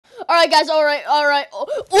Alright, guys, alright.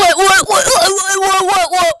 What?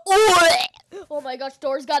 Oh my gosh,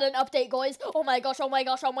 doors got an update, guys. Oh my gosh.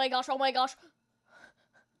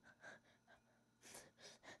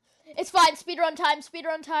 It's fine, speedrun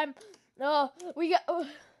time. Oh, we got...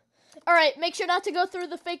 Alright, make sure not to go through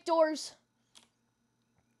the fake doors.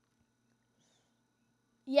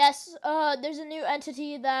 Yes, there's a new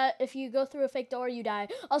entity that if you go through a fake door, you die.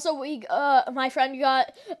 Also, my friend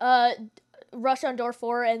got, rushed on door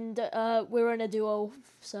 4, and, we were in a duo,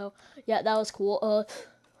 so, yeah, that was cool.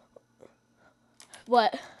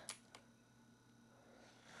 What?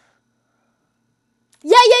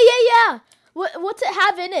 Yeah. What's it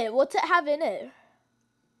have in it?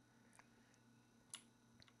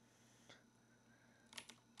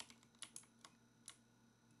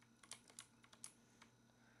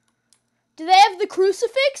 Do they have the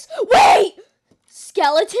crucifix? Wait!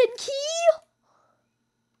 Skeleton key?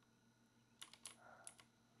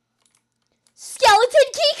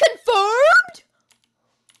 Skeleton key confirmed?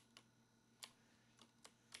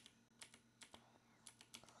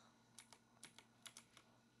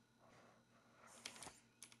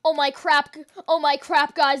 Oh my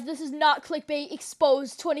crap, guys. This is not clickbait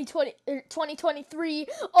exposed 2023.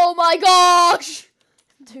 Oh my gosh!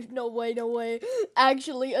 Dude, no way.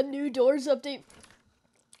 Actually, a new doors update.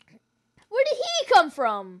 Where did he come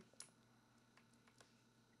from?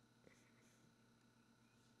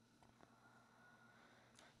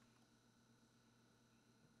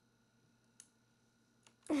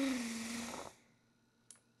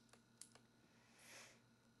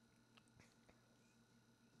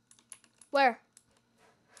 Where?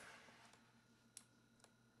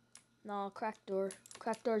 No, cracked door.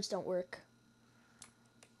 Cracked doors don't work.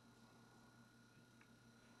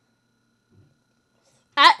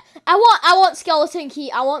 I want skeleton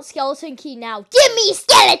key. I want skeleton key now. Give me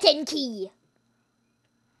skeleton key.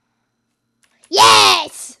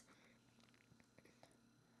 Yes.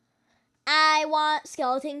 I want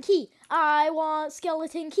skeleton key.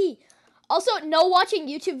 Also, no watching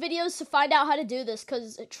YouTube videos to find out how to do this,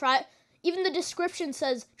 because even the description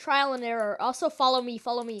says trial and error. Also, follow me,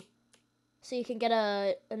 so you can get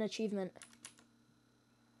an achievement.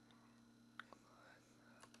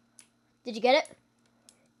 Did you get it?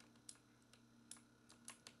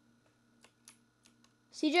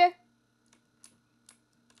 CJ?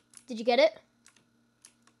 Did you get it?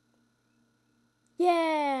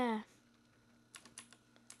 Yeah.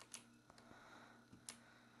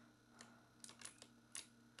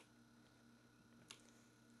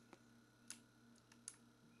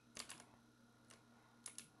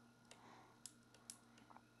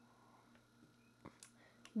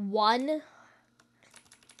 One.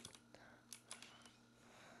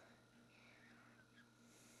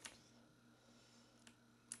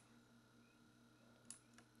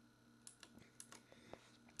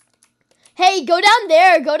 Hey, go down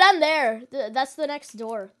there. That's the next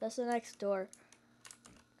door.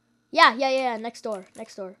 Yeah, next door.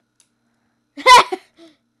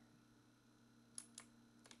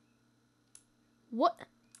 What?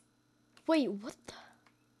 Wait, what the?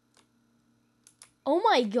 Oh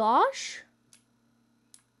my gosh.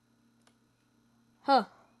 Huh.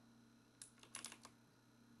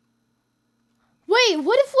 Wait,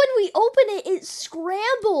 what if when we open it, it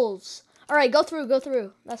scrambles? All right, go through.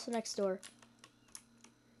 That's the next door.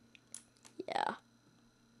 Yeah.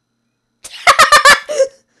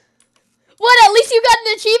 What? At least you got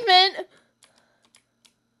an achievement.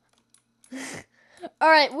 All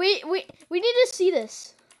right, we need to see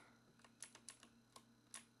this.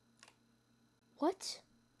 What?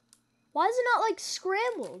 Why is it not like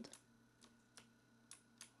scrambled?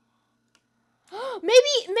 Maybe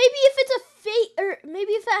if it's a fake, or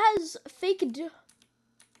maybe if it has fake.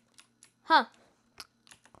 Huh.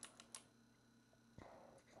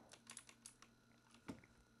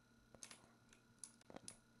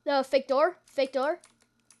 No, fake door.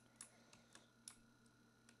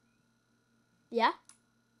 Yeah.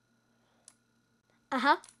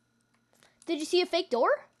 Uh-huh. Did you see a fake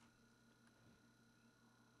door?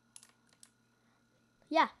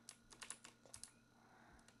 Yeah.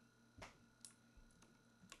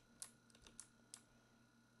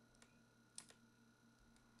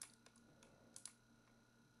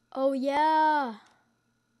 Oh, yeah.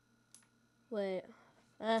 Wait.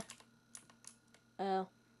 Oh.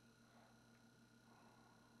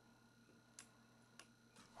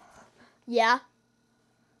 Yeah.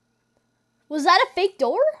 Was that a fake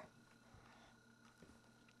door?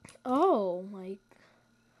 Oh, my.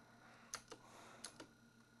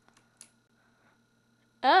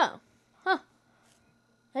 Oh. Huh.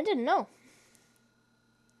 I didn't know.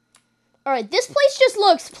 Alright, this place just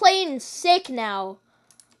looks plain sick now.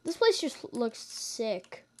 This place just looks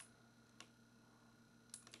sick.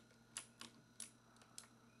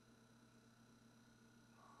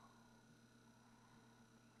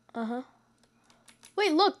 Uh-huh.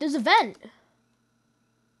 Wait, look, there's a vent.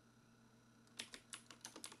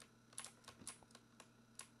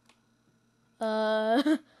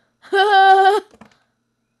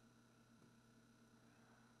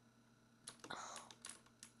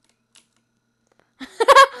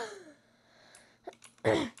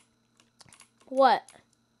 What?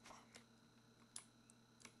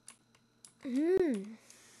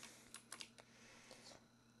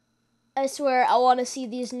 I swear, I want to see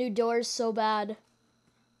these new doors so bad.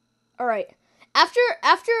 All right.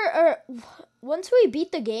 Once we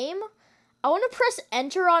beat the game, I want to press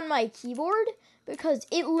enter on my keyboard because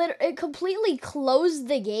it completely closed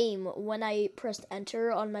the game when I pressed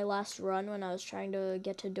enter on my last run when I was trying to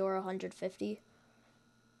get to door 150.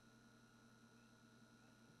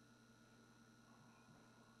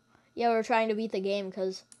 Yeah, we were trying to beat the game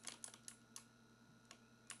because...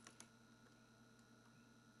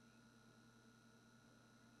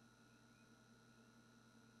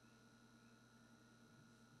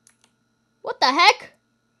 What the heck?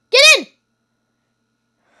 Get in!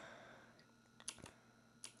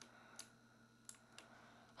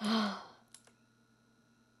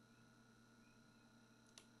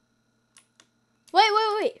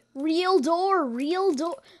 Wait. Real door.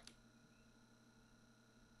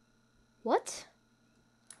 What?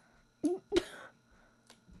 Oh,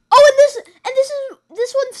 and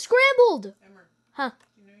this one's scrambled. Emmer, Huh?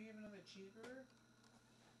 do you know you have another cheeseburger?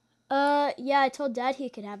 Yeah, I told Dad he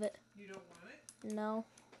could have it. You don't want it? No.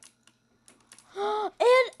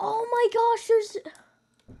 And oh my gosh,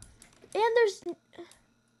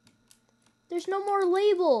 there's no more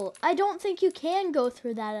label. I don't think you can go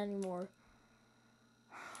through that anymore.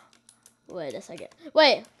 Wait a second.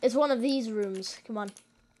 Wait, it's one of these rooms. Come on.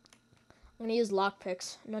 I'm gonna use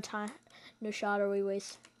lockpicks. No time. No shot or we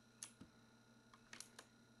waste.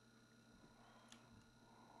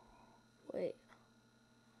 Wait.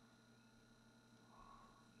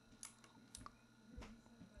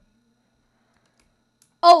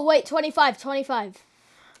 Oh, wait, 25.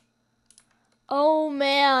 Oh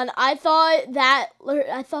man, I thought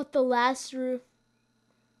the last room.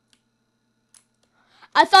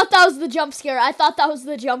 I thought that was the jump scare.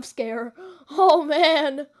 Oh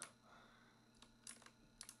man.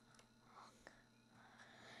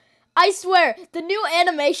 I swear, the new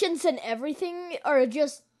animations and everything are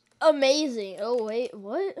just amazing. Oh wait,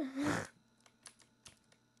 what?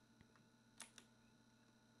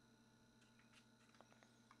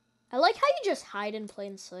 I like how you just hide in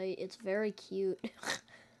plain sight. It's very cute.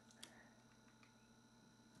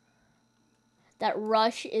 That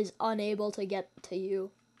Rush is unable to get to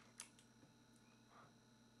you.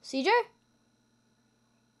 CJ?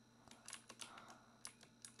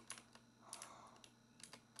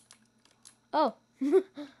 Oh.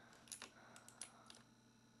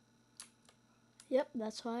 Yep,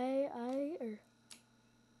 that's why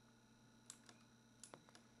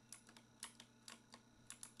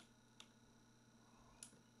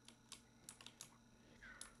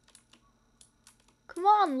Come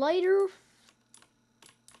on, lighter.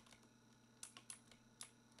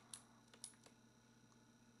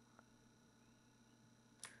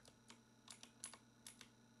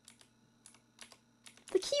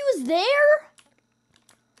 The key was there?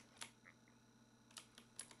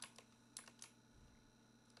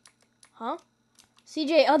 Huh?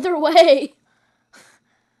 CJ, other way.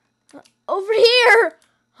 Over here.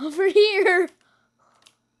 Over here.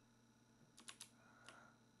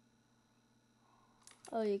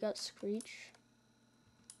 Oh, you got Screech.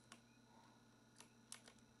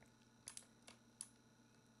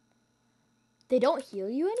 They don't heal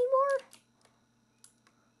you anymore?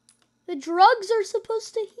 The drugs are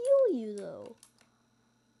supposed to heal you, though.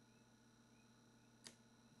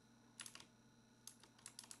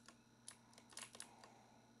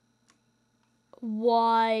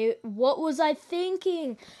 Why? What was I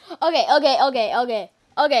thinking? Okay.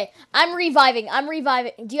 I'm reviving.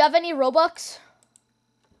 Do you have any Robux?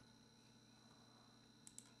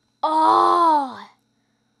 Oh.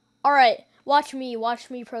 All right. Watch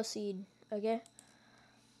me proceed. Okay.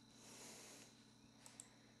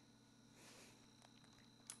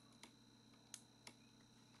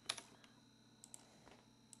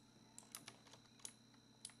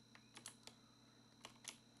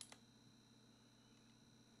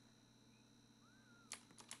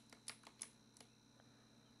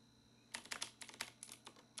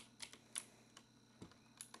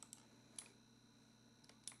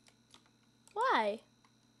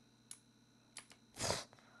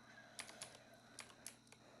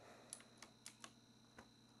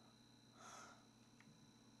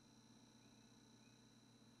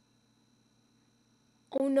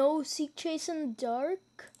 Oh no, seek chase in the dark.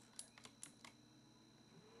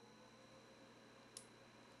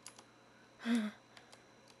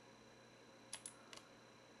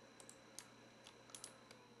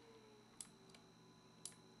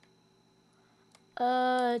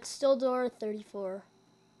 It's still door 34.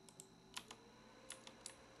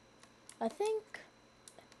 I think.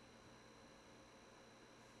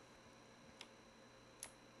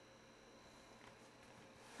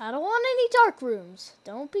 I don't want any dark rooms.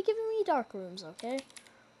 Don't be giving me dark rooms, okay?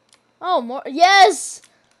 Oh, more. Yes!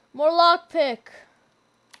 More lockpick.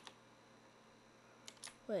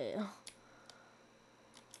 Wait.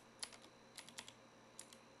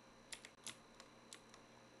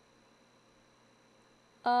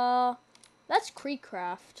 That's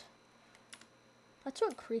Creekcraft. That's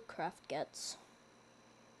what Creekcraft gets.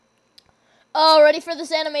 Oh, ready for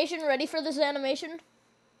this animation? Ready for this animation?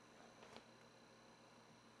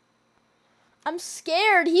 I'm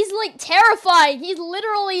scared. He's like terrified. He's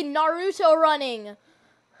literally Naruto running.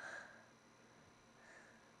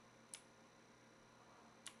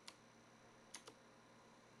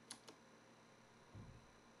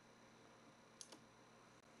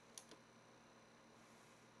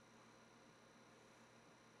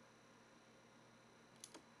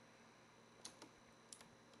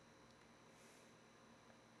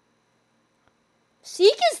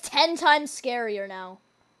 Seek is 10 times scarier now.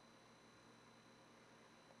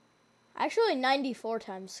 Actually, 94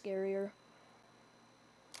 times scarier.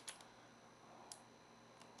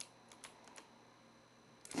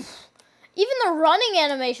 Even the running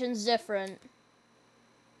animation's different.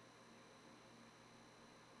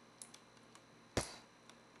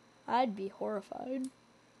 I'd be horrified.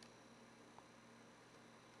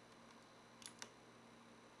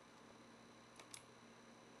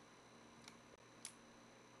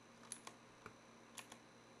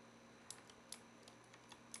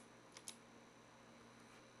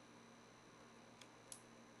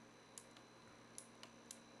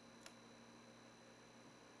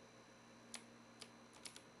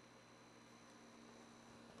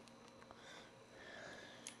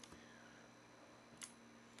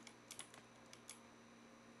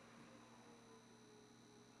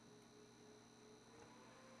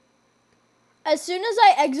 As soon as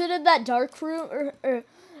I exited that dark room,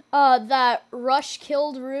 that rush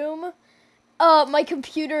killed room, my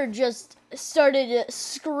computer just started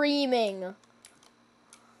screaming.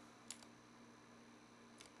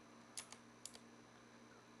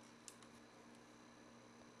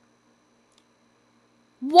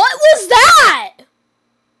 What was that?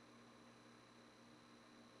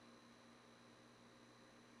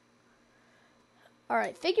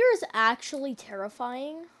 Alright, figure is actually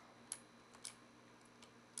terrifying.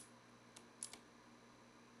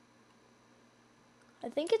 I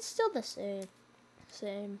think it's still the same.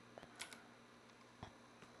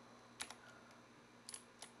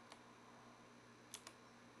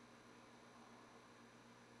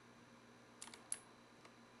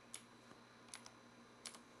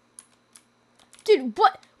 Dude,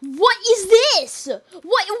 what is this?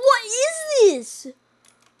 What is this?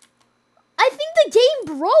 I think the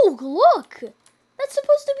game broke. Look. That's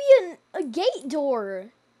supposed to be a gate door.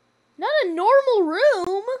 Not a normal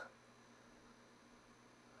room.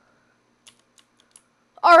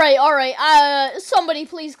 Alright. Somebody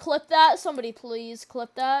please clip that. Somebody please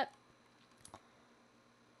clip that.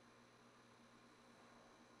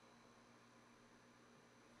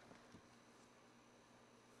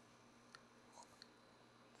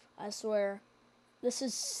 I swear. This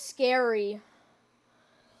is scary.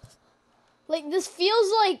 Like, this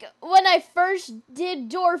feels like when I first did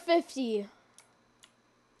door 50.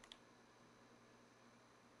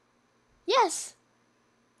 Yes.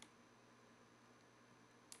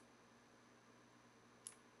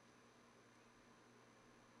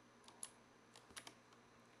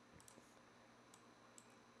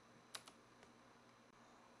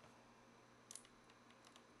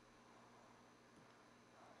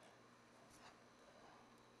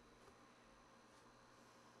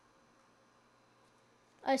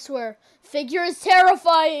 I swear. Figure is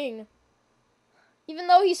terrifying. Even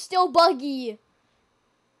though he's still buggy.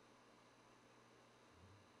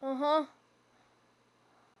 Uh-huh.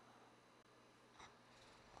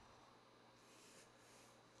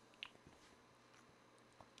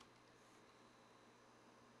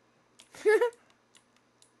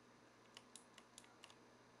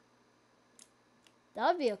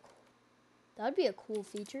 That'd be a cool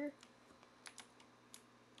feature.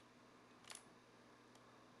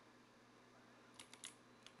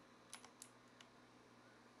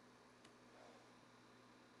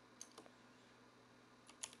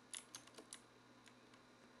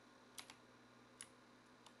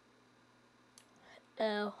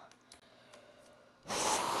 Oh.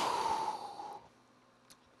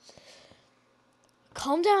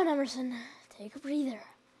 Calm down, Emerson. Take a breather.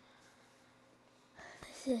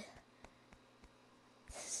 This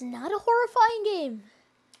is not a horrifying game.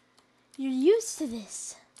 You're used to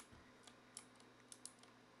this.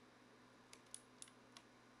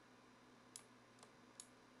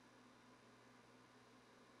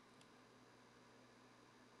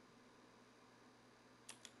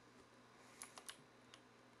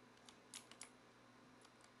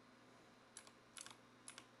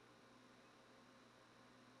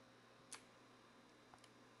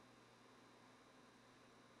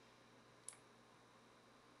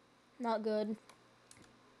 Not good.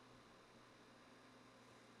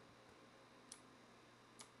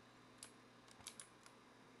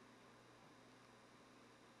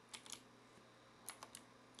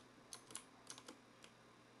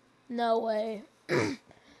 No way.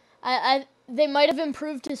 They might have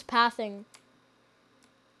improved his pathing.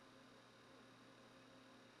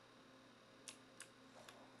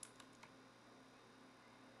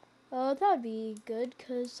 Oh, that would be good,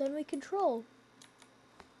 because then we control.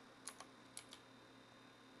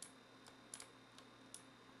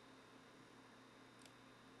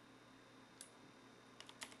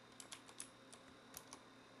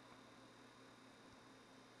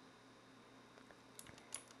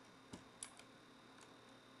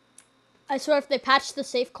 I swear if they patch the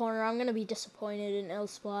safe corner, I'm going to be disappointed in L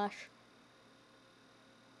Splash.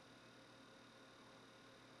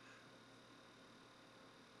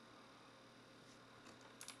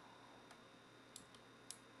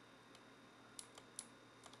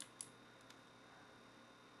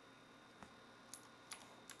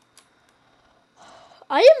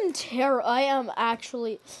 I am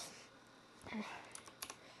actually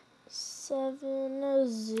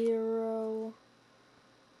 7-0-4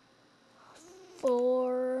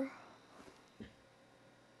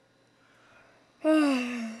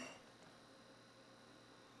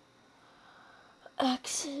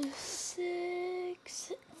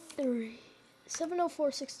 X63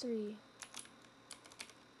 70463.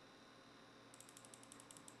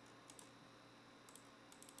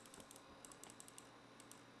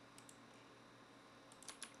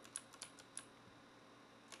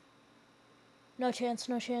 No chance,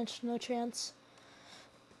 no chance, no chance.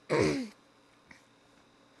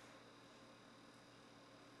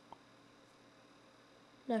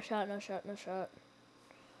 No shot, no shot, no shot.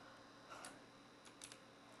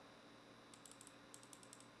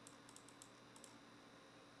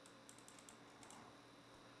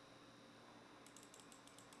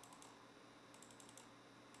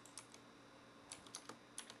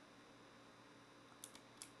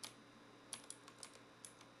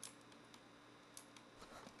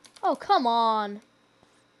 Oh, come on.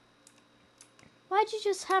 Why'd you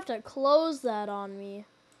just have to close that on me?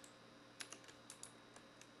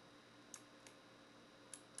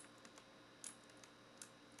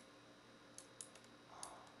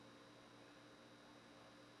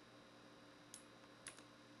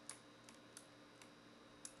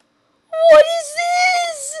 What is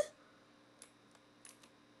this?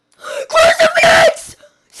 Crucifix!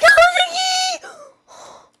 Skeleton key!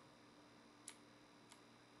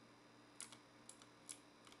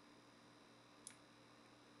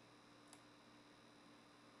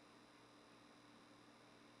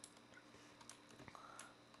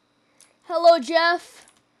 Hello, Jeff.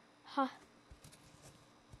 Hi.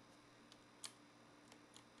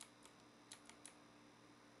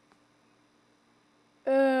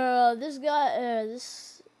 This guy,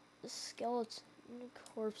 this skeleton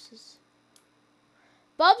corpses.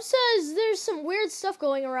 Bob says there's some weird stuff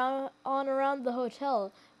going around the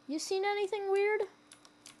hotel. You seen anything weird?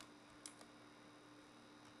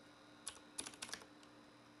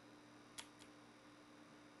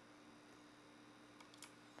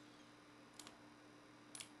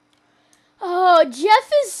 Oh, Jeff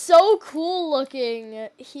is so cool looking.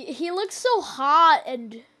 He looks so hot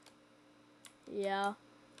and yeah.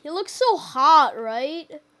 He looks so hot, right?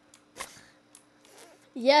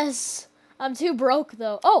 Yes. I'm too broke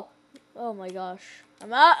though. Oh. Oh my gosh.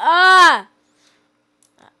 I'm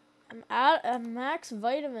out of max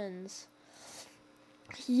vitamins.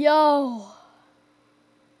 Yo.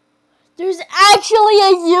 There's actually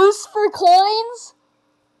a use for coins?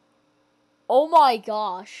 Oh my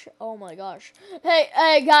gosh. Oh my gosh.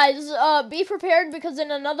 Hey guys, be prepared because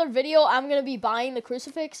in another video I'm going to be buying the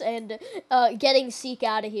crucifix and getting Seek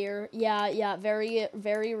out of here. Yeah, very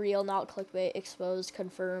very real, not clickbait, exposed,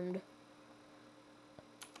 confirmed.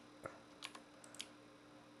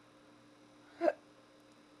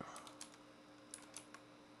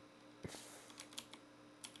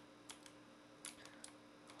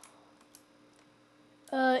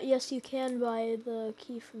 Yes, you can buy the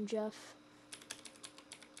key from Jeff.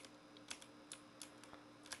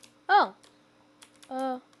 Oh.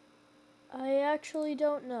 I actually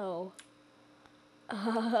don't know.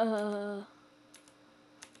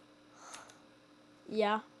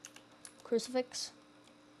 Yeah. Crucifix.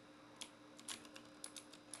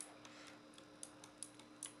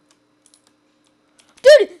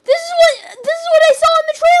 Dude, this is what I saw in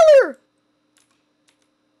the trailer.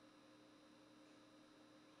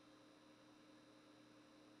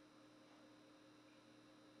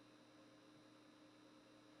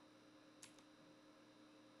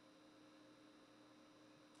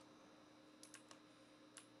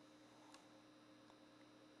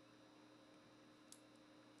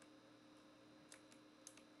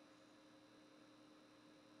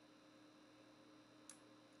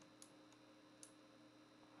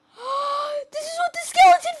 This is what the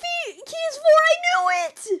skeleton key is for. I knew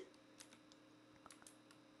it.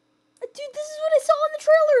 Dude, this is what I saw in the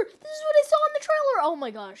trailer. This is what I saw in the trailer. Oh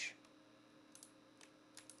my gosh.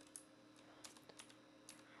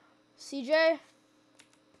 CJ,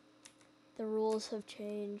 the rules have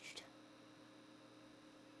changed.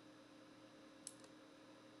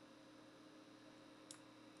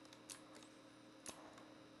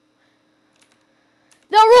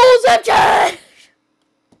 The rules have changed!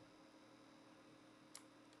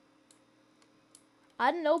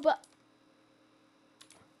 I don't know, but...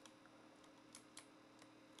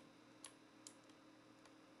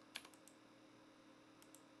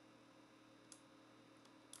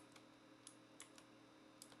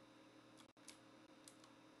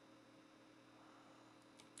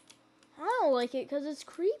 I don't like it because it's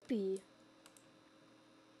creepy.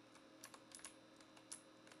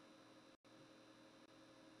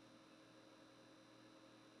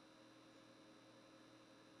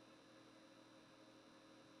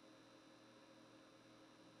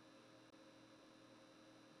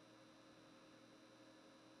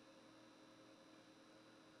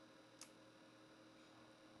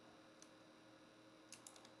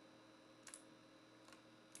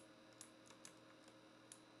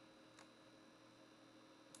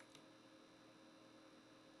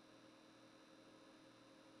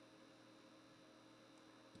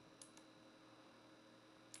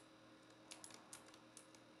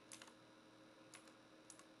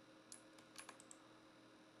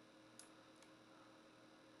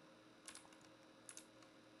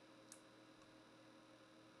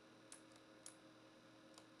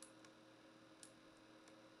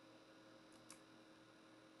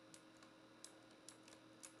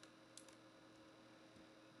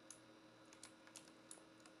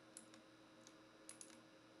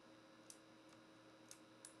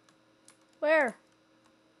 Where?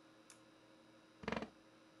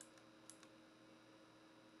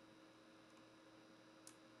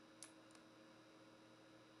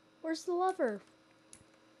 Where's the lever?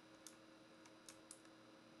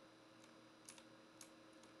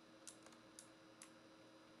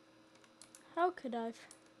 How could I?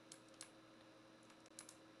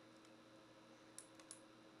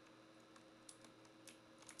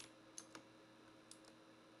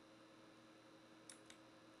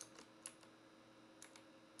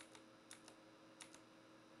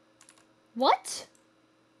 What?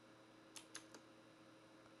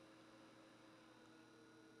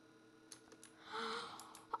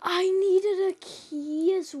 I needed a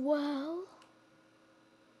key as well.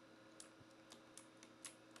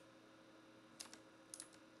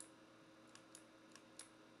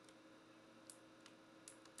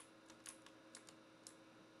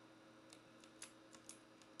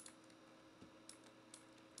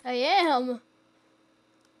 I am.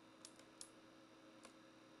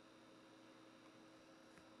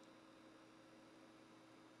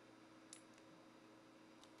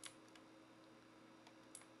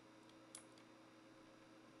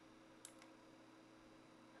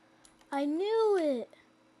 I knew it.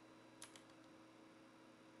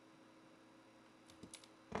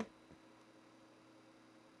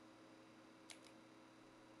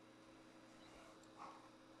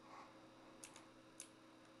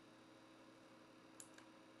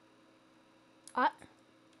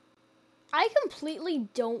 I completely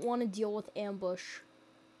don't want to deal with ambush.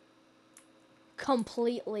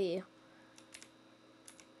 Completely.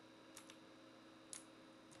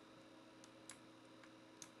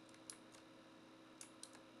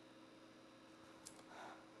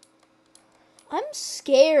 I'm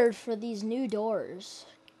scared for these new doors.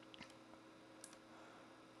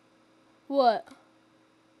 What?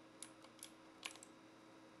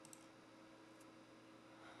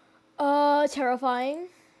 Terrifying.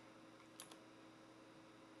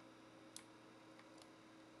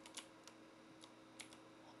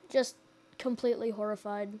 Just completely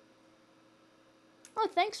horrified. Oh,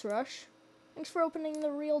 thanks, Rush. Thanks for opening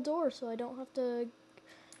the real door so I don't have to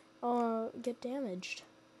get damaged.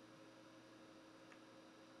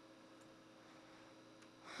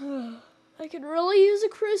 I could really use a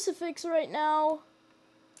crucifix right now.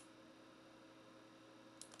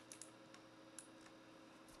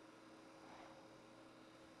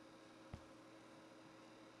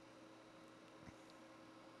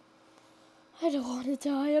 I don't want to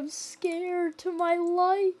die. I'm scared to my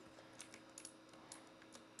life.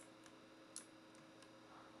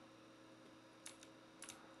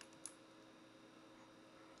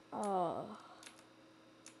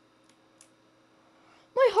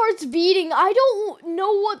 My heart's beating. I don't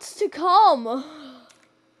know what's to come.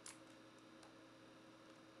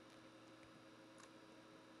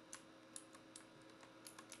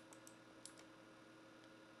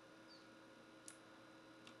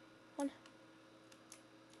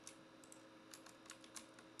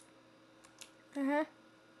 Uh-huh.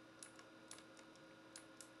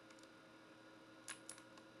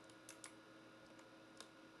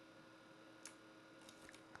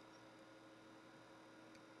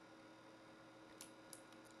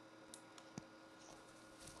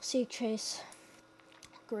 Seek Chase.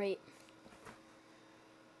 Great.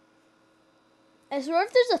 I swear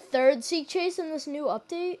if there's a third Seek Chase in this new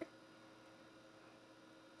update.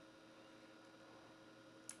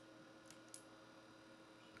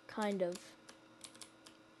 Kind of.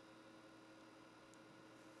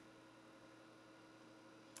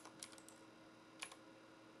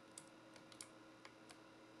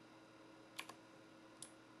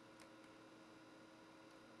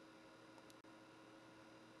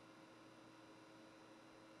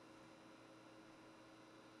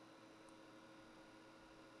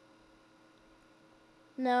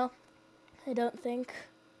 No, I don't think.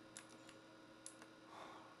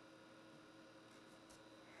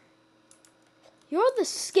 You're the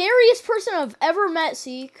scariest person I've ever met,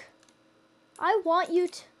 Seek. I want you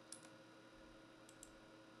to...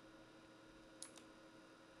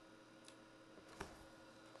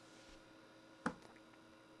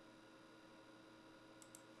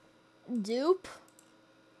 Dupe?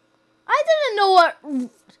 I didn't know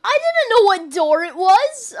what door it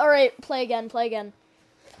was. All right, play again.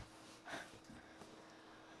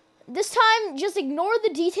 This time, just ignore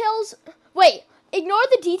the details. Wait, ignore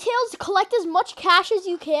the details, collect as much cash as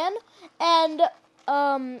you can, and,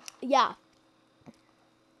 yeah.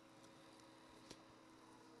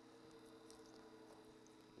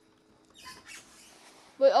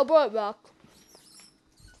 Wait, I'll be right back.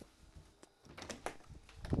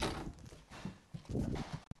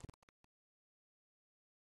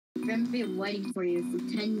 I'm gonna be waiting for you for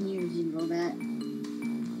 10 years, you know that.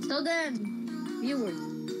 So then, viewers,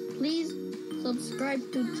 please subscribe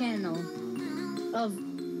to channel of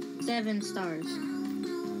 7 stars.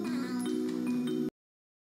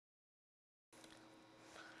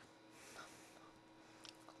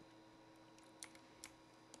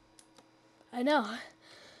 I know.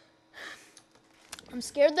 I'm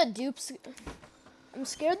scared that dupe is...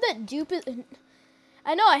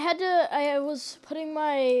 I know, I was putting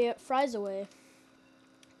my fries away.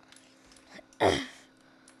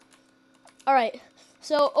 Alright,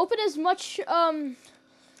 so open as much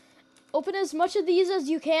of these as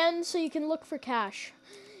you can so you can look for cash.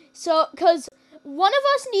 So, because one of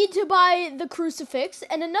us needs to buy the crucifix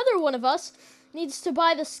and another one of us needs to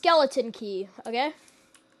buy the skeleton key, okay?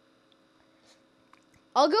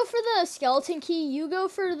 I'll go for the skeleton key, you go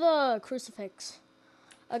for the crucifix,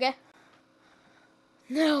 okay?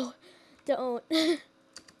 No, don't.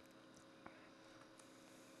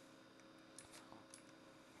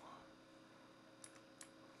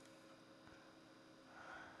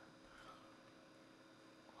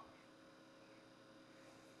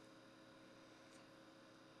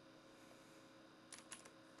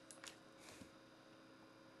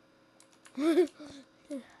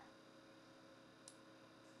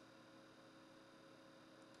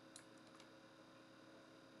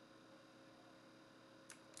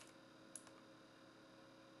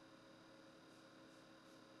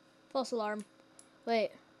 False alarm.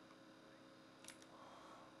 Wait.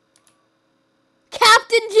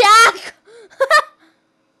 Captain Jack!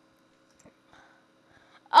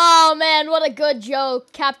 Oh man, what a good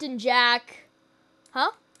joke. Captain Jack.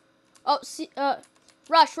 Huh? Oh, see,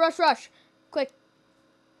 rush. Quick.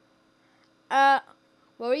 What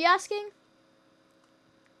were you asking?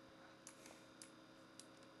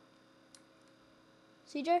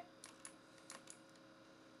 CJ?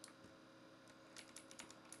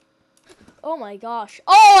 Oh my gosh.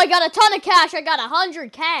 Oh, I got a ton of cash. I got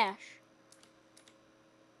 100 cash.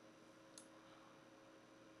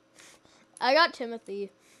 I got Timothy.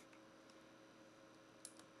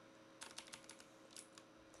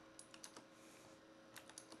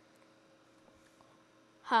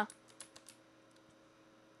 Huh.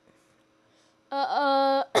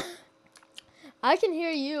 I can hear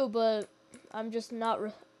you, but I'm just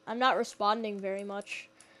I'm not responding very much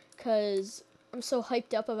because I'm so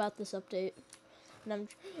hyped up about this update. And I'm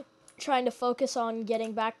trying to focus on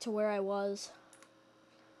getting back to where I was.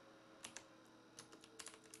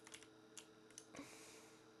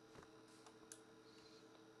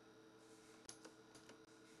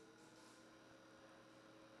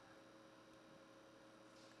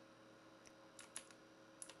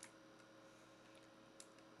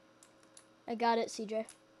 I got it, CJ.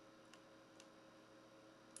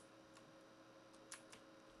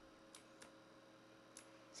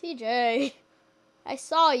 CJ, I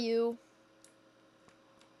saw you.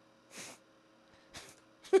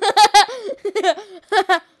 Are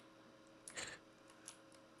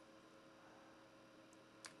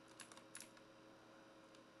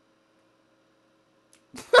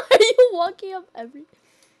you walking up every...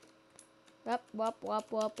 Wop, wop,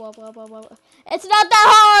 wop, wop, wop, wop, wop, wop. It's not that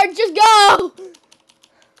hard, just go!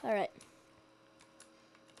 Alright.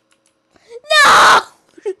 No!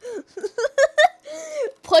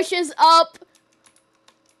 Pushes up.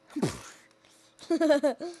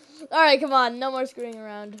 Alright, come on, no more screwing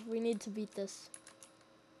around. We need to beat this.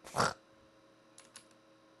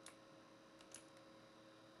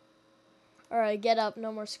 Alright, get up,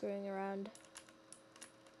 no more screwing around.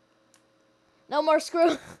 No more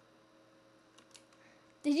screw.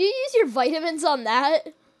 Did you use your vitamins on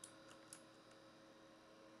that?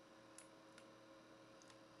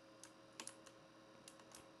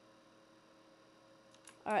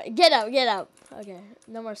 Alright, get up, get up. Okay,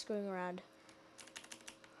 no more screwing around.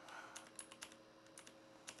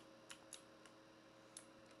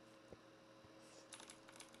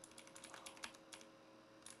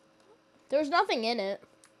 There's nothing in it.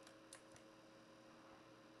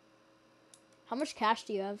 How much cash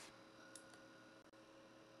do you have?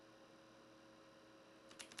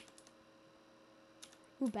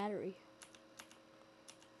 Ooh, battery.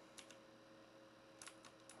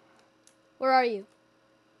 Where are you?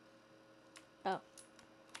 Oh.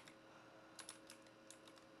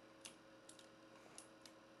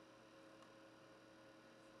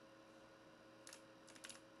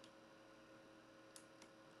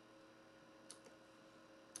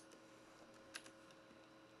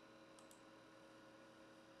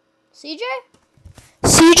 CJ?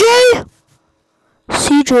 CJ?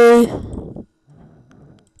 CJ?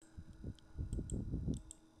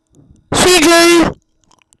 CJ?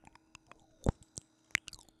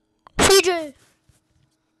 CJ?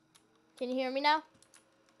 Can you hear me now?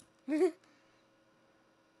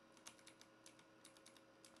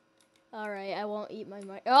 Alright, I won't eat my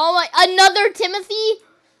mic. Oh my, another Timothy?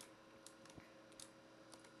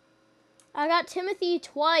 I got Timothy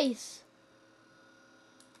twice.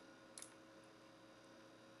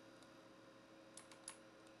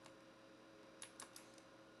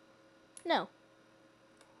 No.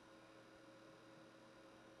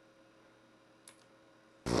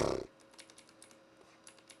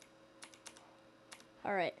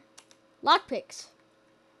 Alright. Lockpicks.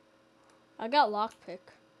 I got lockpick.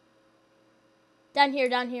 Down here,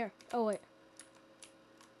 down here. Oh, wait.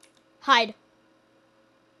 Hide.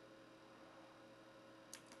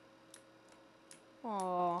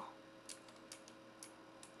 Aww.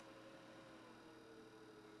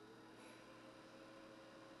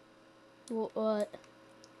 What?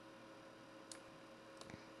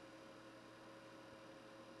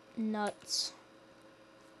 Nuts.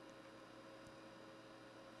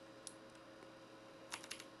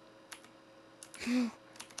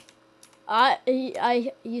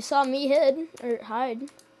 You saw me hide,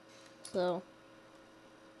 so.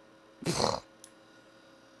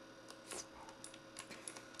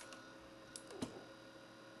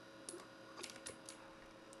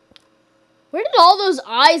 Where did all those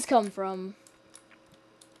eyes come from?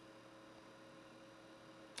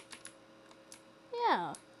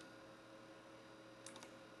 Yeah.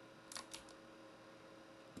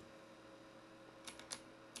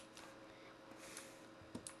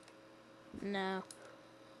 No.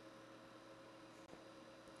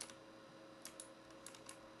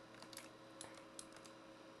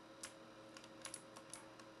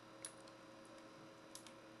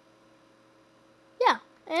 Yeah,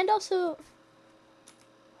 and also...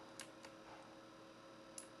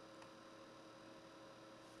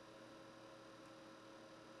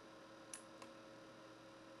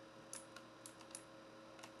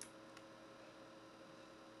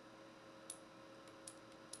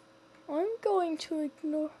 I'm going to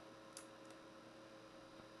ignore.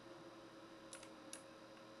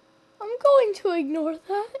 I'm going to ignore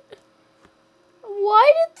that.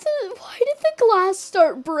 Why did the glass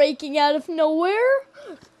start breaking out of nowhere?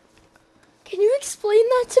 Can you explain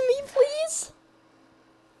that to me, please?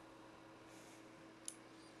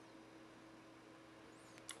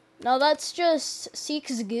 No, that's just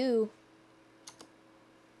Seek's goo.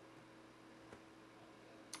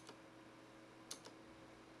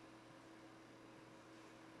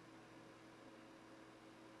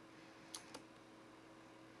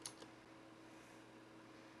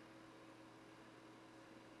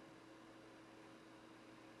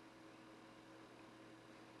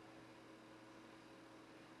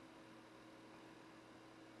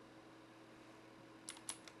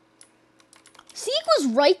 Seek was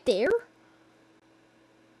right there.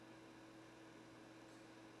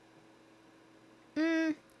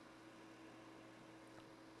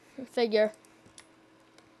 Figure.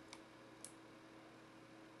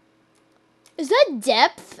 Is that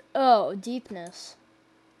depth? Oh, deepness.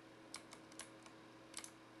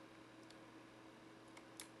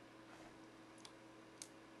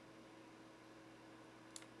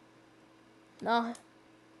 No.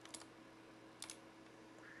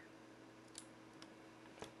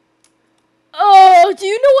 Oh, do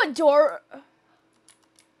you know what door?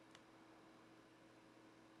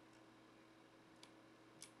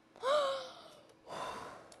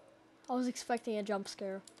 I was expecting a jump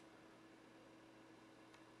scare.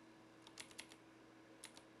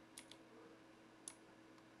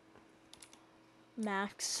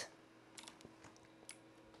 Max.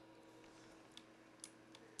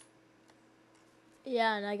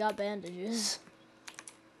 Yeah, and I got bandages.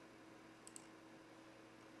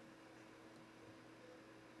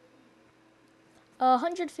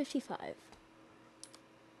 $155.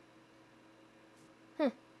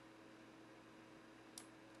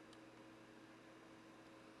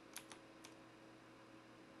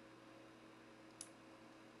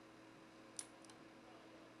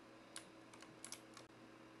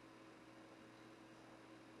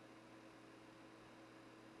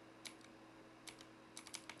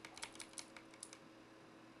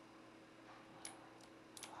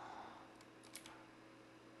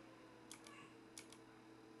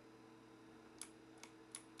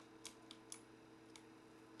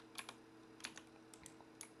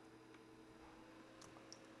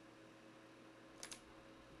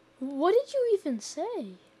 What did you even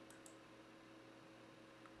say?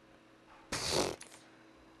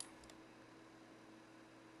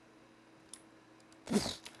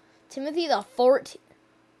 Timothy the 14th.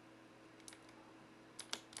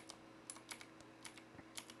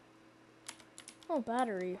 Oh,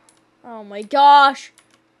 battery. Oh my gosh.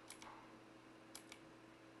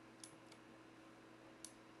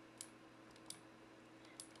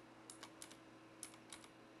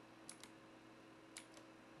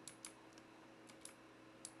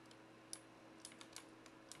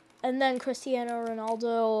 And then Cristiano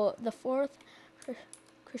Ronaldo the 4th.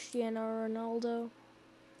 Cristiano Ronaldo.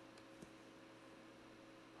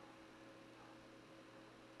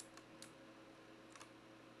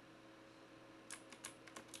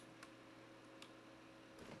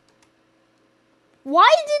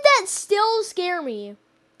 Why did that still scare me?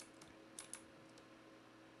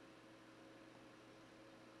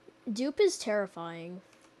 Dupe is terrifying.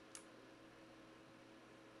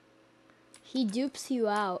 He dupes you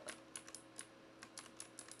out.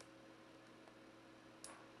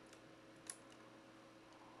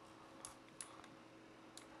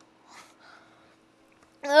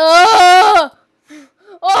 Ah!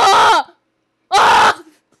 Ah! Ah!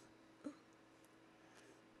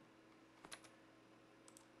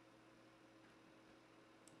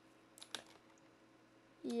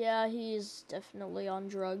 Yeah, he's definitely on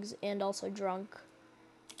drugs and also drunk.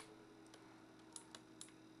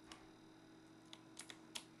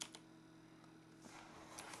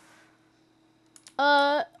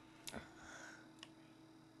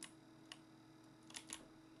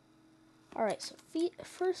 Alright, so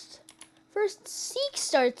first Seek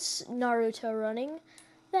starts Naruto running,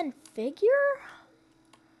 then Figure?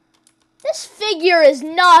 This figure is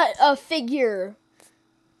not a figure.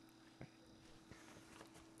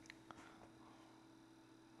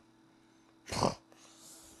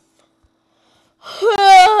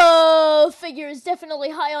 Oh, Figure is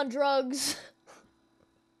definitely high on drugs.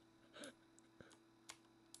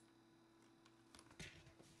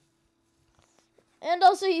 And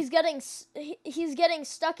also he's getting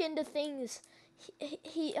stuck into things.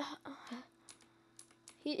 He's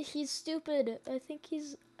stupid. I think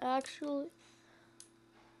he's actually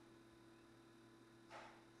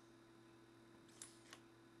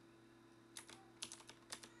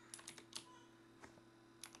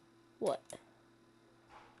What?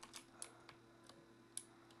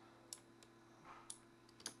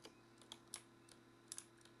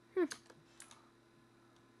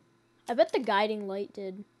 I bet the guiding light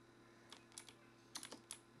did.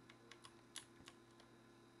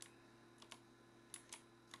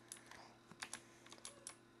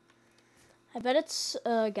 I bet it's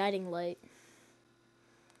a guiding light.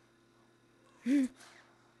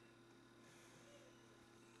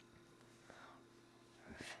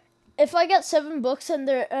 If I get 7 books and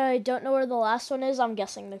I don't know where the last one is, I'm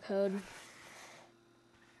guessing the code.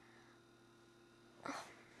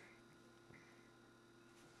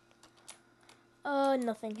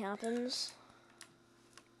 Nothing happens.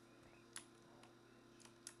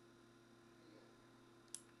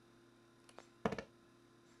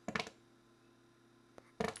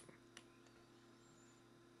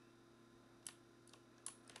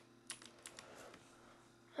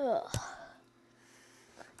 Ugh.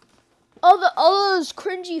 All those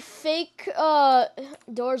cringy fake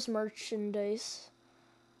Doors merchandise.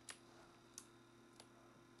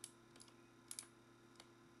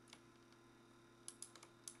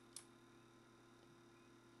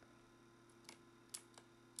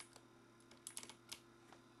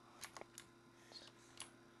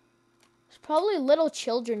 There's probably little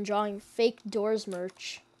children drawing fake Doors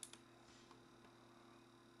merch.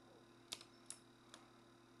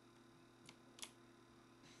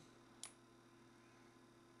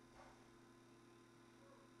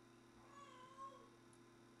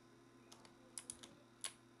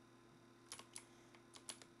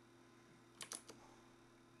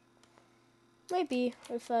 Maybe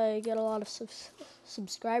if I get a lot of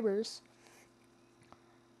subscribers.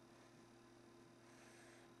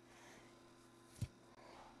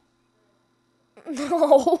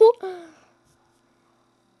 No.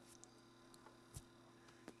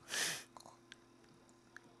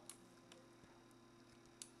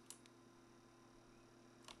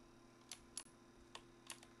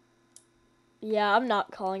 Yeah, I'm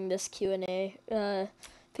not calling this Q&A.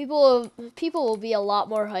 People will be a lot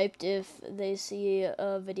more hyped if they see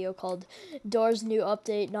a video called Doors New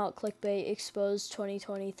Update, Not Clickbait, Exposed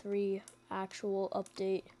 2023 Actual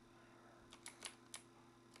Update.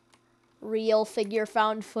 Real figure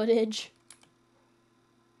found footage.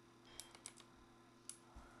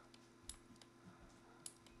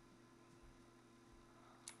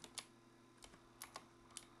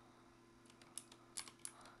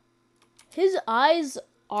 His eyes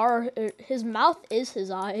are, his mouth is his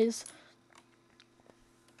eyes.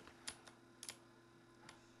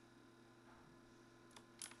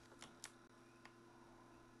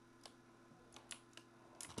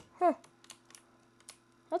 Huh.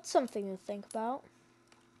 That's something to think about.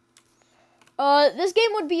 This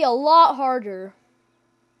game would be a lot harder.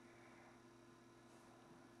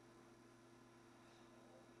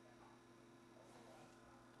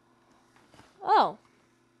 Oh.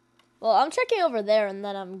 Well, I'm checking over there, and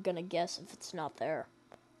then I'm gonna guess if it's not there.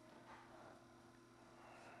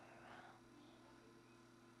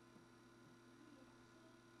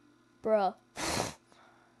 Bruh.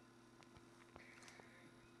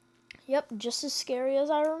 Yep, just as scary as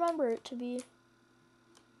I remember it to be.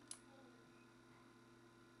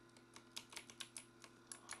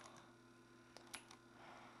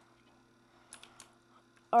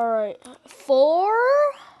 Alright. 4,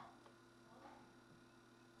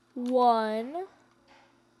 1,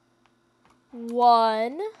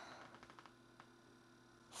 1,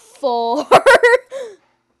 4,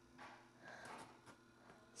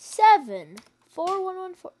 7. 4, 1,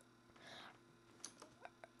 1, 4.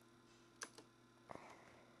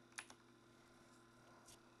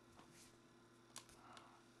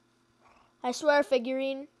 I swear,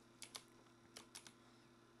 figurine.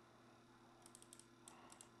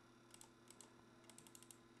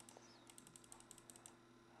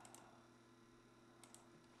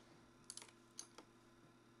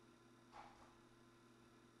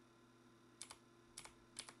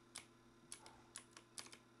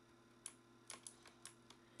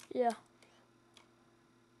 Yeah.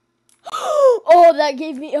 Oh, that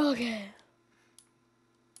gave me, okay.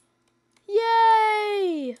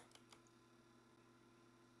 Yay!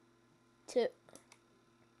 2.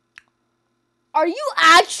 Are you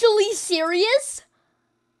actually serious?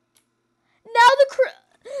 Now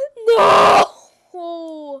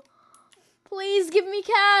no! Please give me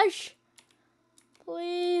cash.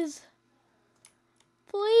 Please.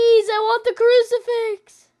 Please, I want the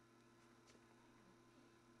crucifix.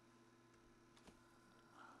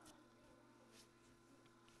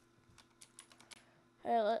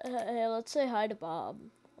 Hey, let's say hi to Bob.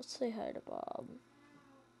 Let's say hi to Bob.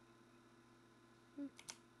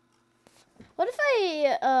 What if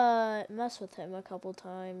I mess with him a couple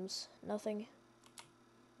times? Nothing.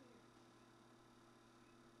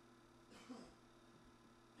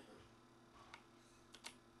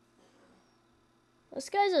 This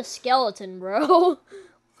guy's a skeleton, bro.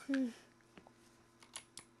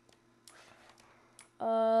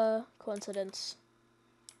 Coincidence.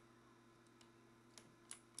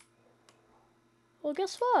 Well,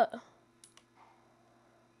 guess what?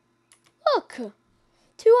 Look!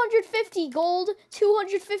 250 gold,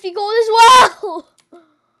 250 gold as well!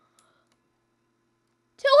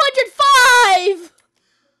 205!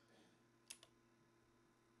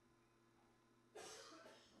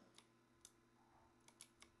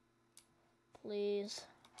 Please.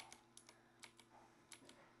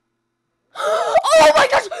 Oh my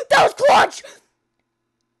gosh! That was clutch!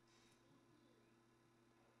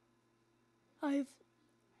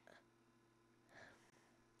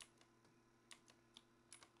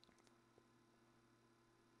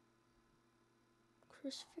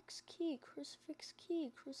 Crucifix key, crucifix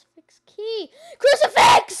key, crucifix key,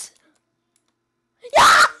 crucifix!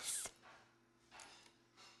 Yes!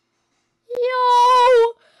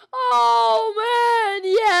 Yo! Oh man,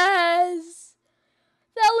 yes!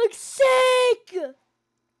 That looks sick!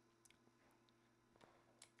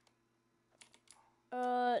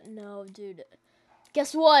 No, dude.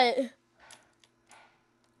 Guess what?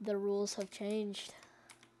 The rules have changed.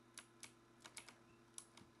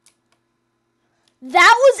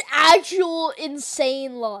 That was actual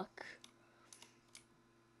insane luck.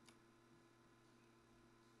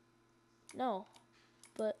 No.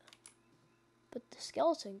 But the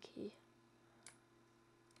skeleton key.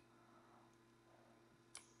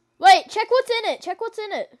 Wait, check what's in it. Check what's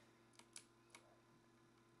in it.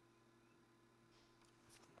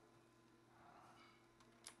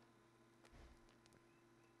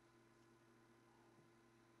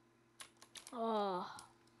 Oh.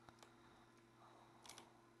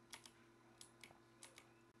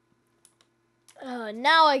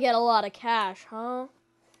 Now I get a lot of cash, huh?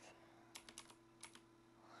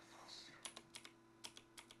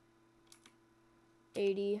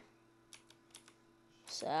 $80.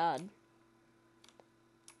 Sad.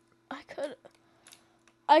 I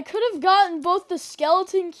could have gotten both the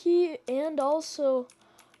skeleton key and also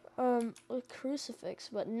a crucifix,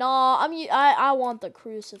 but nah, I want the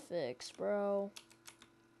crucifix, bro.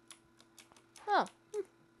 Huh.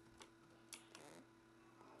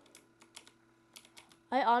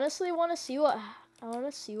 I honestly want to see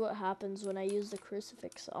what happens when I use the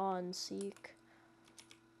crucifix on Seek.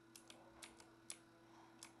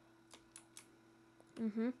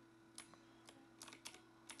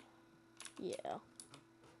 Yeah.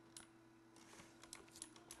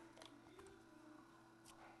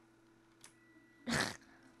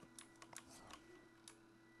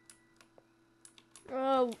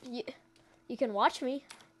 You can watch me.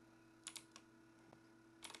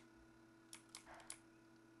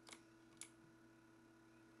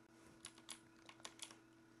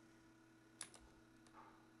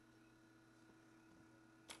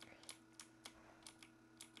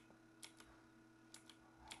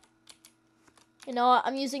 You know what?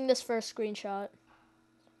 I'm using this for a screenshot.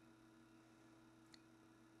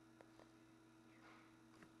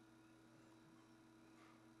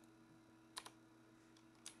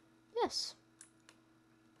 Yes.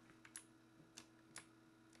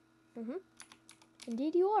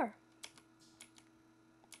 Indeed you are.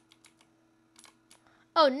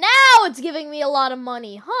 Oh, now it's giving me a lot of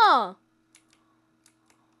money, huh?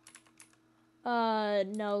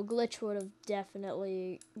 No, Glitch would have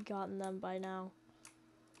definitely gotten them by now.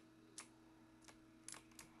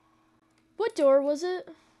 What door was it?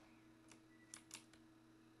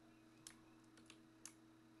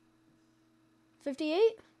 58?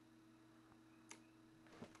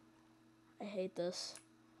 I hate this.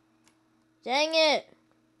 Dang it!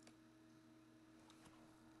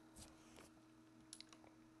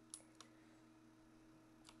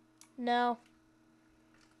 No.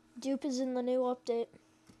 Dupe is in the new update.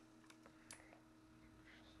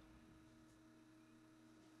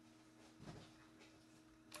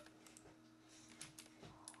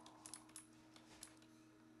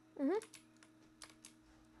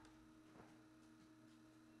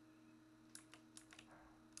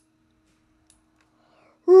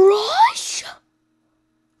 Rush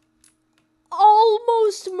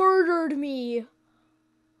almost murdered me.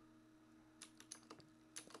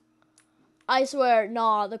 I swear,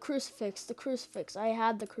 nah, the crucifix. I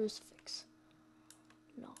had the crucifix.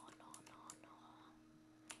 No.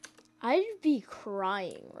 I'd be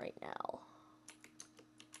crying right now.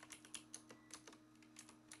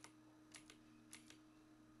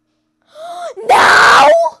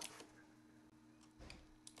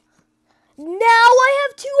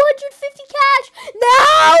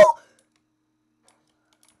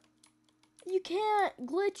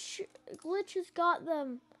 Glitch has got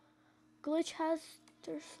them. Glitch has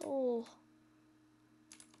their soul.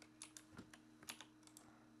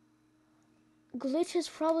 Glitch has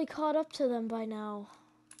probably caught up to them by now.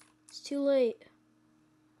 It's too late.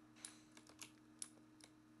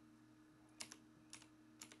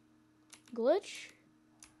 Glitch?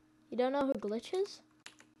 You don't know who Glitch is?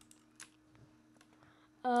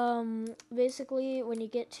 Basically, when you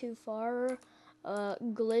get too far,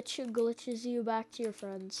 Glitch glitches you back to your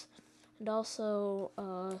friends. And also,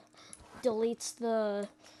 deletes the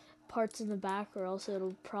parts in the back, or else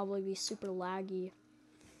it'll probably be super laggy.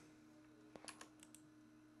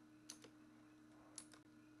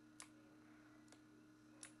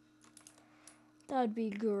 That would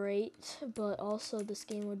be great, but also this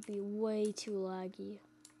game would be way too laggy.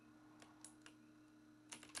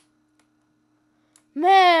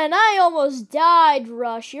 Man, I almost died,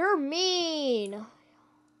 Rush. You're mean.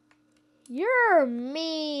 You're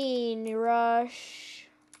mean, Rush.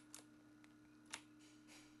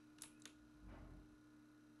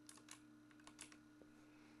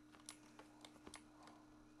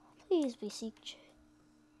 Please be CJ.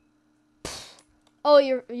 Oh,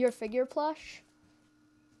 your figure plush?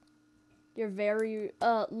 Your very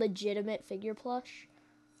legitimate figure plush?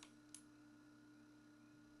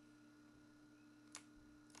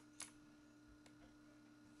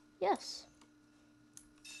 Yes.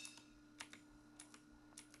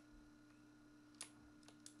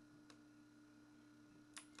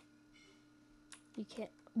 You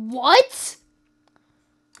can't. What?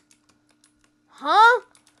 Huh?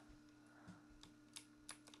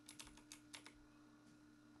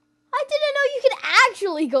 I didn't know you could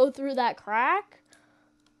actually go through that crack.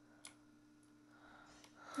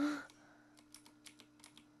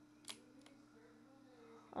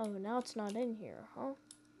 Oh, now it's not in here, huh?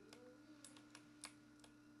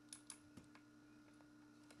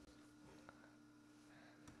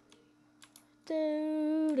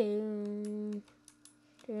 Do do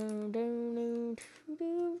do do do do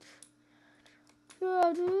do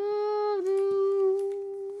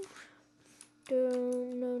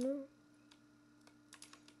do no no.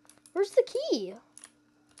 Where's the key?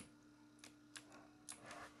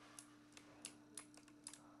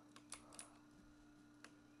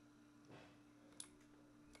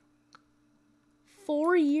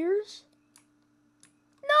 Four years?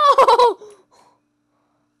 No!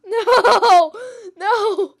 No!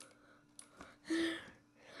 No!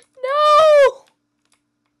 No!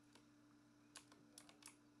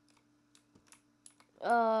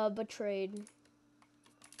 Betrayed.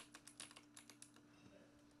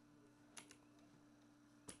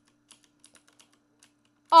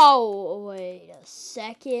 Oh, wait a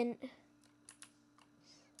second.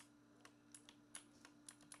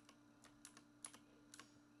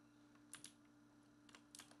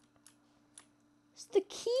 Is the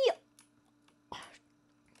key?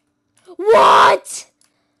 What?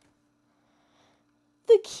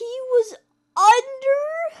 The key was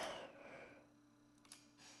under?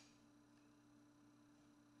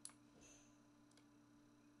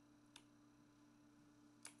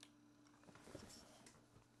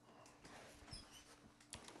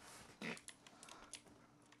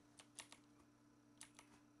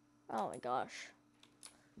 Oh my gosh.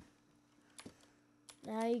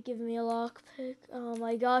 Now you give me a lockpick. Oh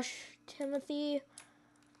my gosh, Timothy.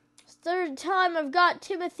 It's the third time I've got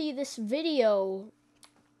Timothy this video.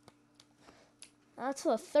 That's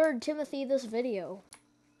the third Timothy this video.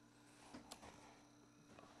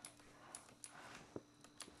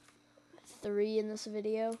 Three in this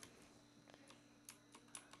video.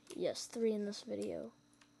 Yes, 3 in this video.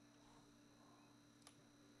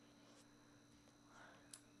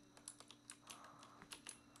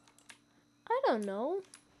 I don't know.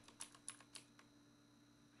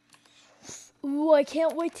 Ooh, I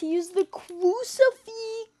can't wait to use the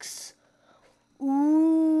crucifix.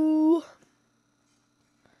 Ooh.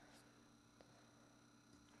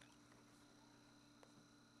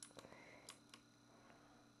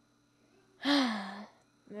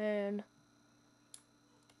 Man.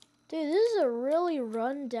 Dude, this is a really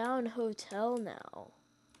run-down hotel now.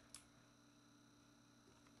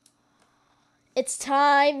 It's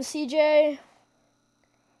time, CJ.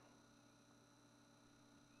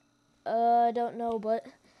 I don't know, but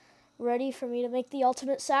ready for me to make the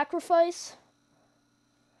ultimate sacrifice?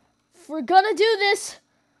 If we're gonna do this,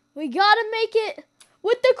 we gotta make it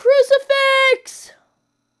with the crucifix!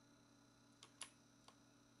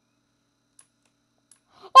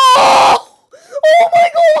 Oh! Oh my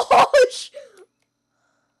gosh!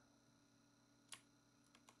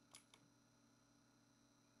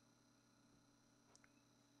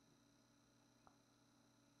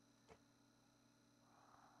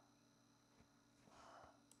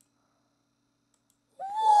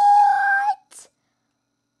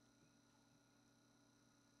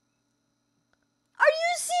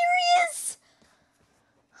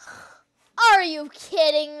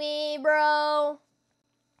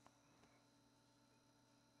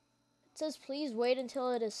 says please wait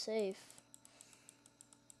until it is safe.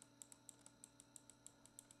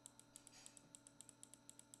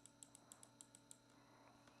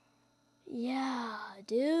 Yeah,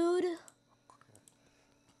 dude.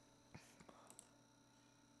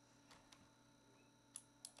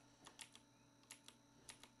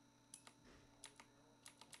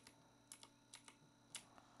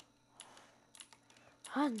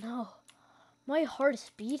 I don't know. My heart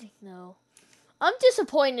is beating though. I'm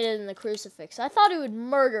disappointed in the crucifix. I thought it would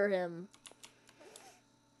murder him.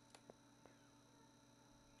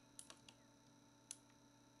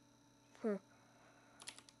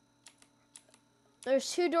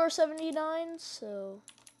 There's 2 door 79s, so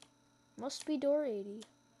must be door 80.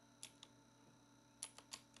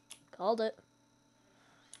 Called it.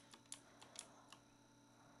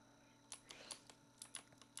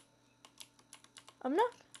 I'm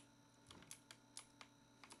not.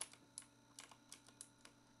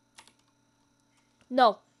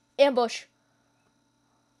 No. Ambush.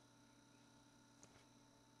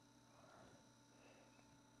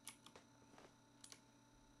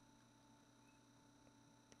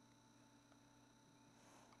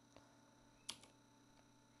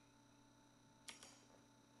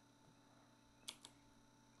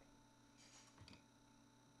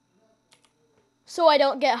 So I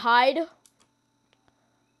don't get hide.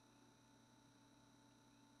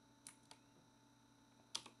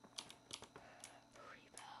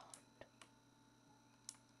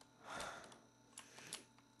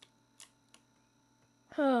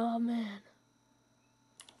 Oh man.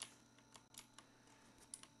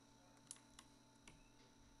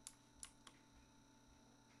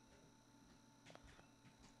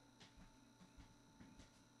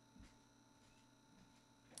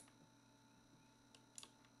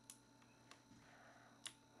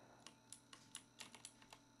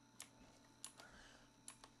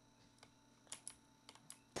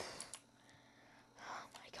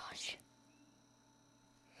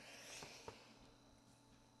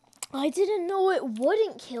 I didn't know it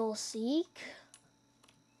wouldn't kill Seek.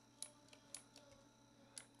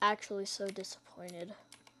 Actually, so disappointed.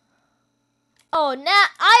 Oh,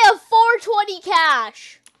 I have 420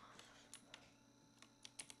 cash.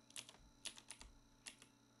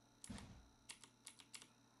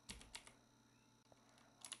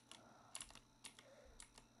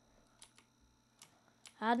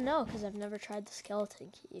 I don't know, because I've never tried the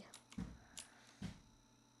skeleton key.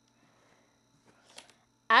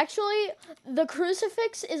 Actually, the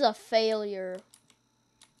crucifix is a failure.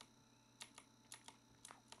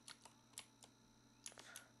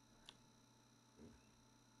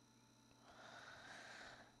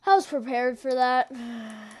 I was prepared for that.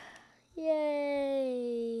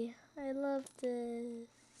 Yay. I love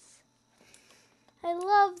this. I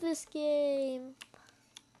love this game.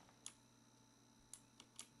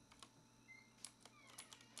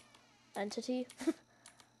 Entity.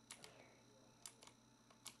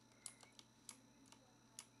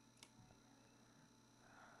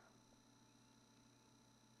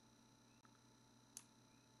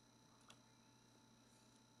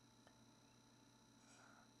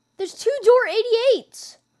 There's 2 door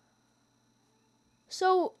 88s.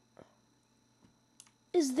 So,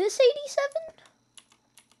 is this 87?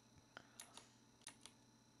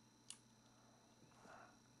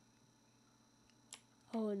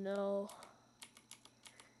 Oh no.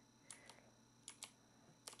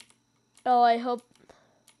 Oh, I hope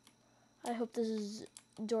this is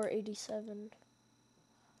door 87.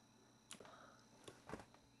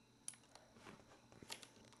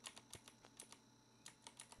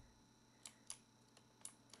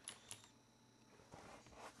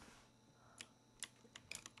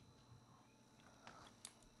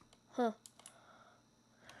 Huh.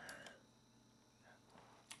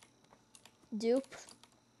 Dupe.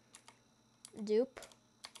 Dupe.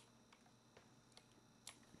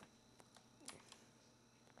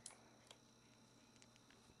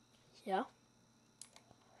 Yeah.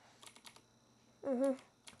 Mhm.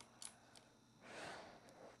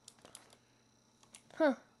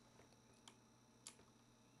 Huh.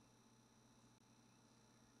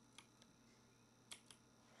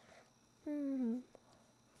 Hmm.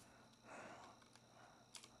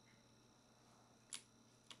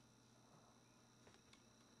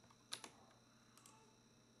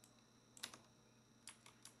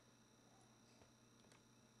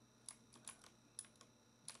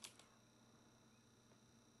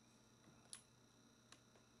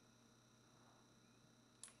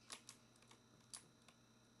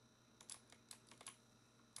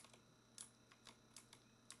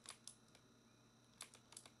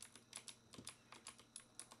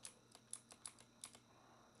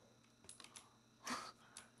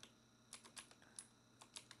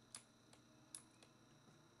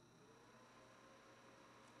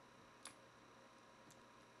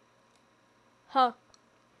 Huh.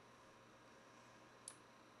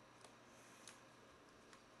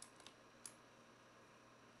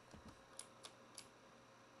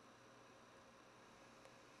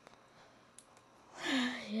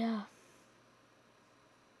 Yeah.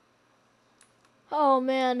 Oh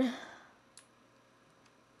man.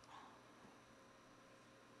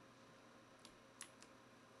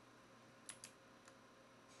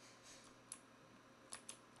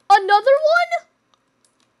 Another one?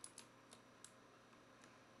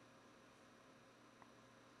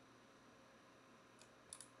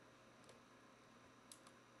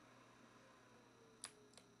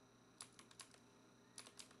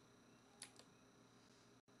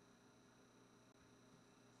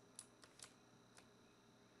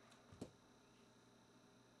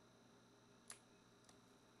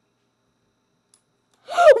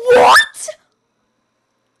 What?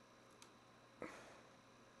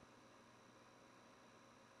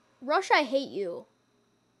 Rush, I hate you.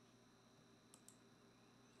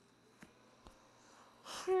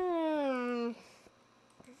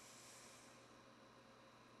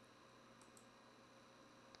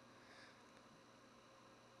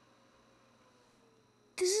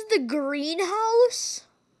 This is the greenhouse?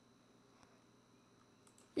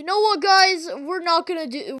 You know what, guys? We're not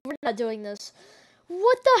doing this.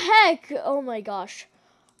 What the heck? Oh my gosh.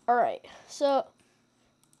 Alright, so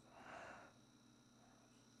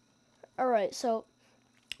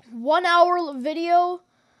 1 hour video.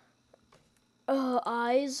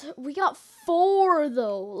 Eyes. We got 4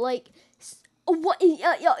 though. Like, what?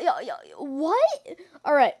 Yeah. What?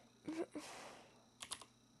 All right.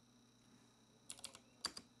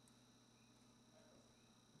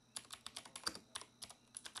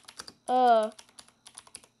 Uh.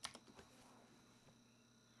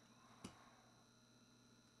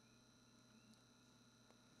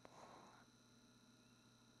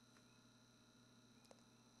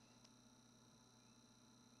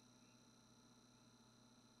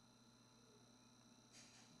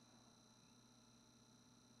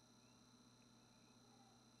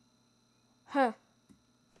 Huh.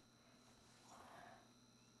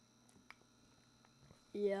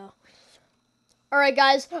 Yeah. All right,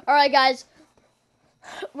 guys.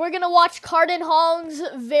 We're gonna watch Cardin Hong's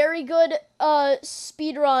very good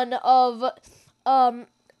speed run of the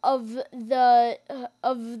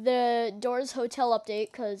Doors Hotel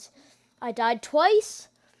update, because I died twice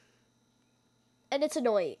and it's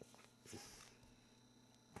annoying.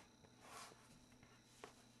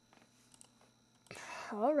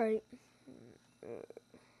 All right.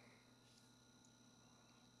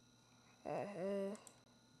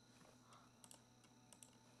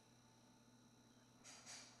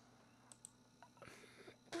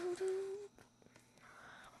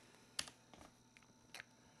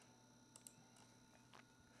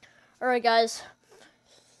 All right, guys.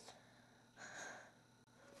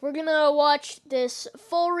 We're gonna watch this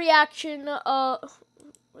full reaction.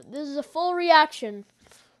 This is a full reaction.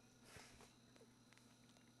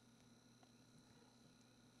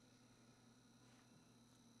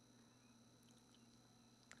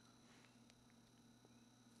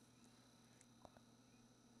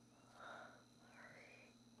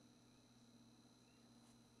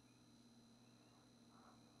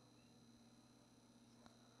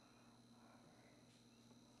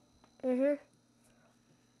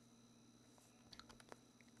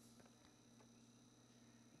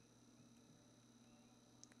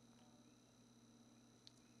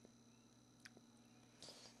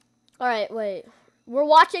 All right, wait. We're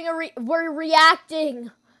watching we're reacting.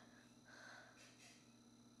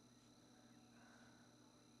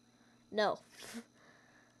 No.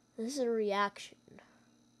 This is a reaction.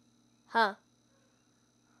 Huh.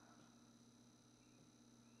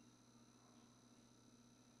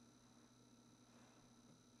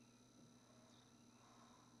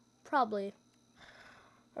 Probably.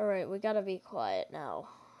 All right, we gotta be quiet now.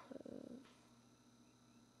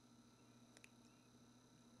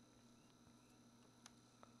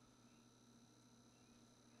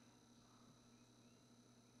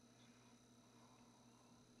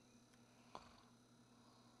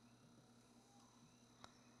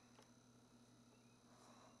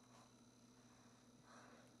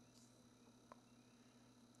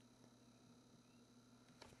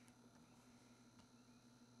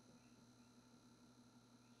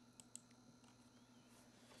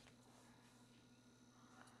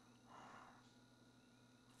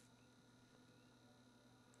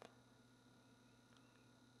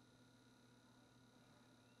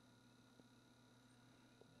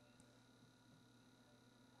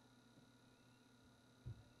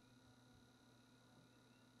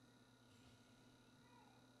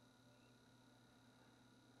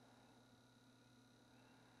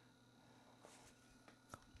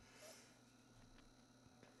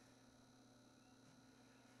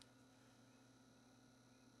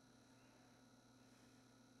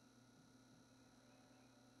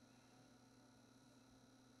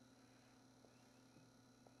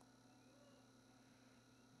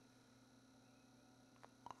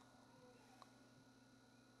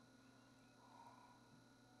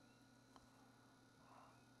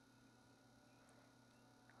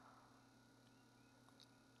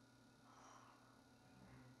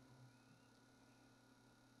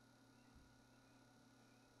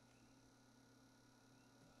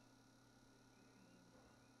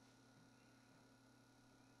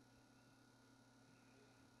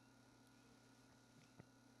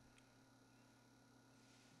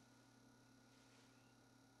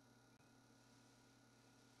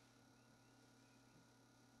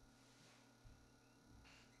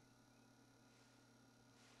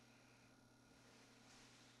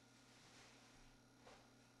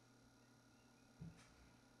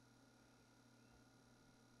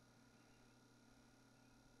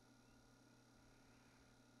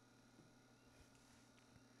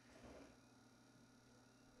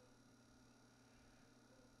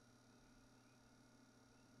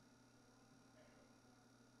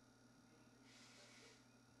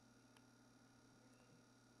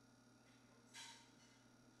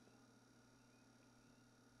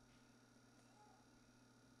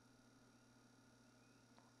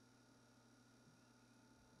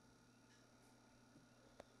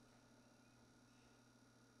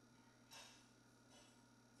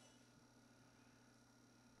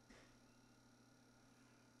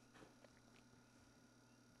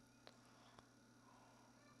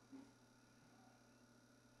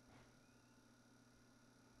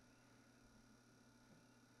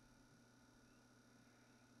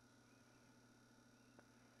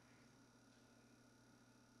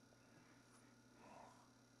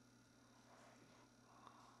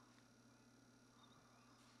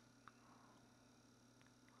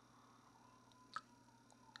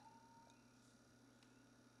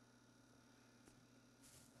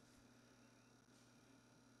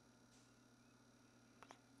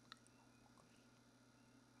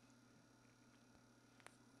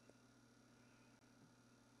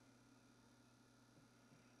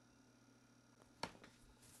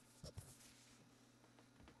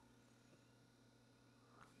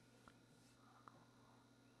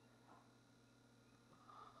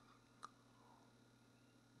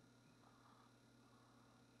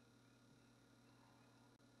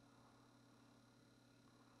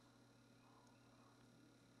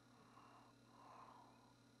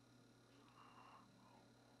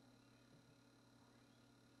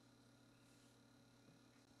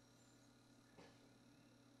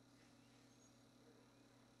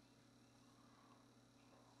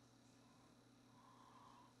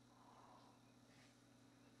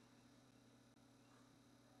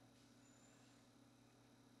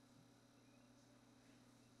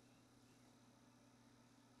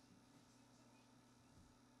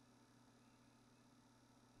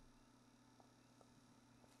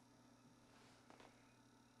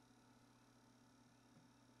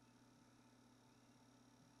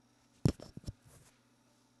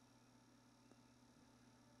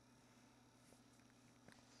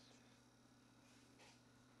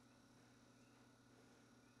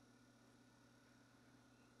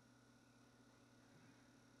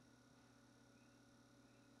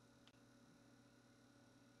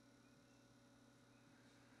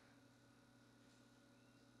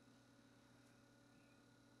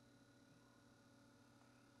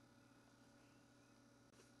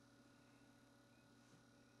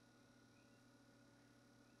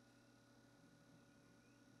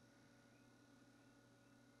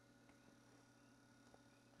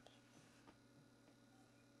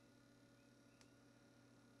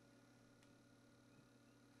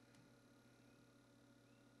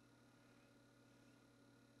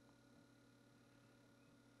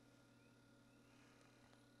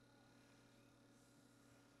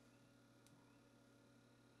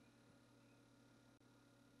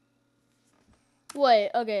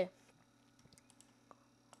 Wait, okay.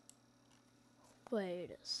 Wait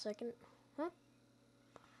a second. Huh?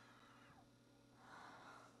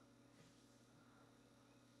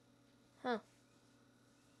 Huh.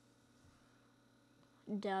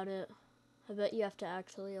 Doubt it. I bet you have to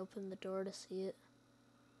actually open the door to see it.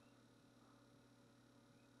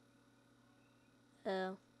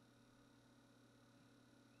 Oh.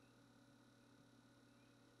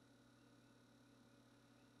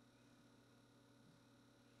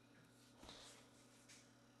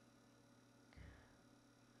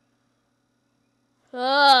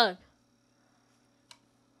 Ugh.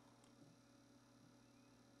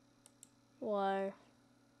 Why?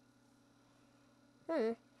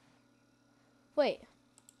 Wait.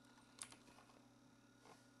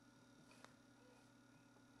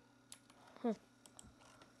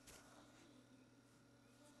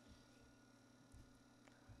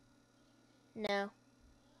 No.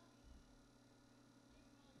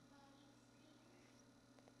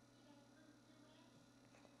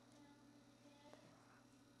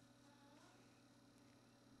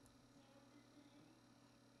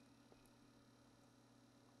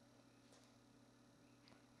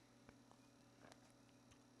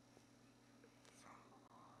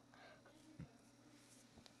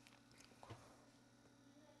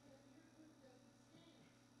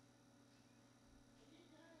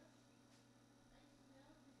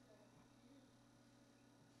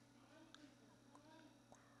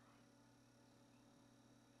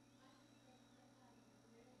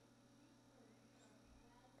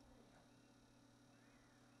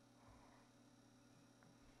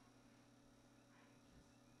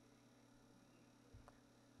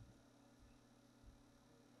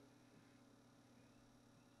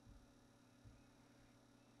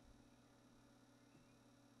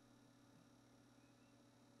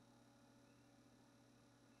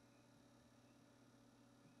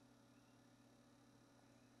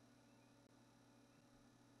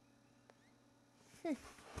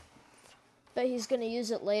 Bet he's gonna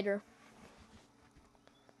use it later.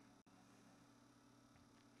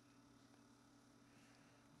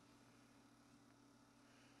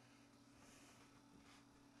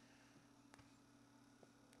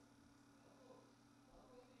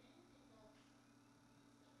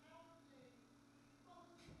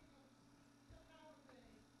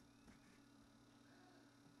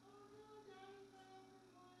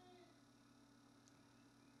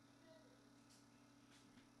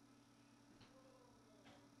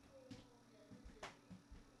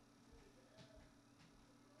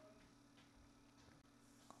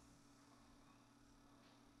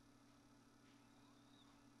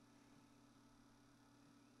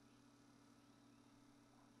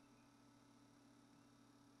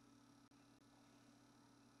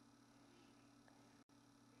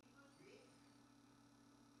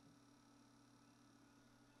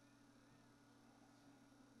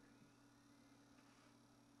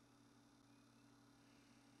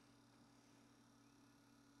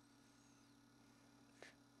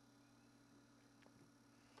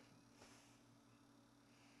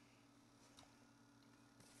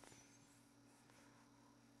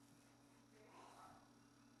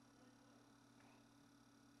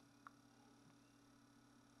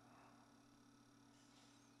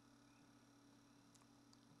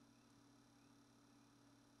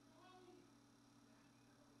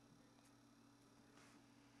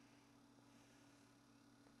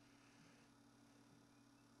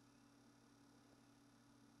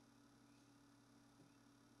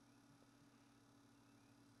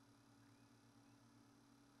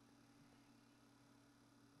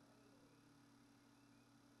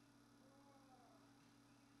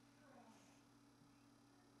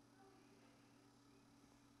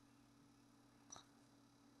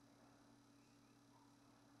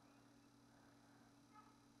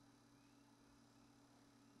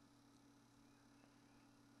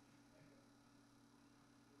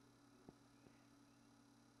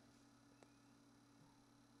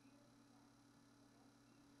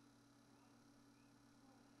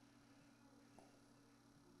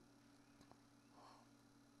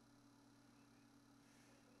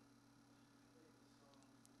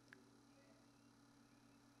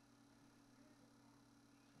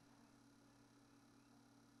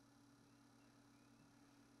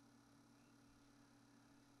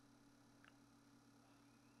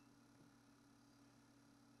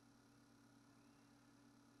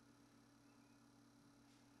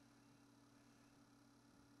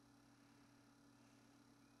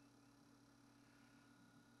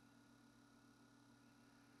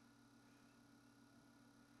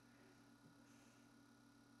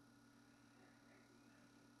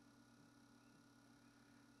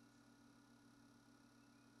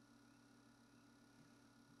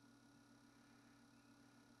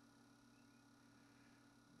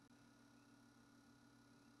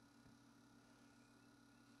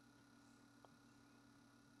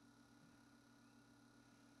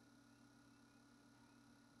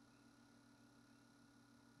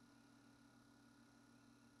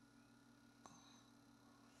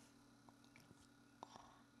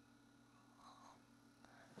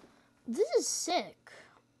 This is sick.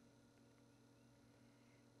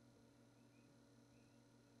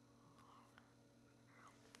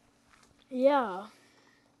 Yeah.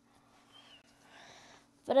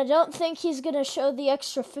 But I don't think he's gonna show the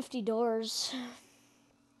extra 50 doors.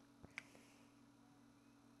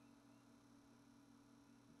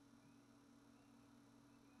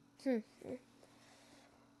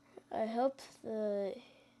 I hope the...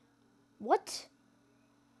 What?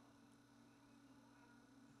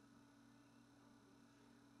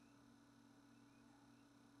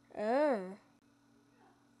 Oh.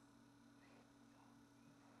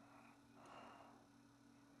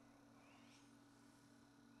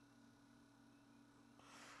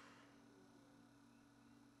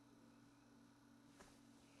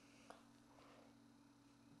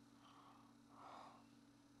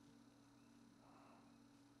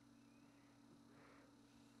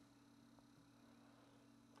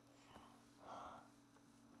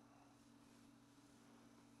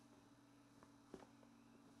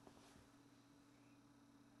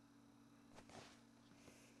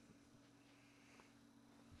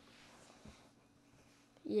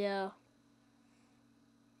 Yeah.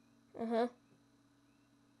 Uh-huh.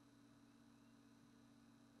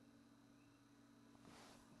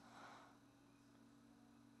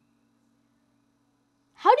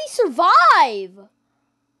 How'd he survive?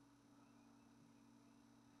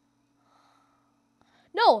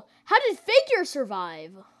 No, how did Figure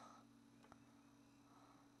survive?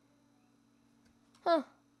 Huh.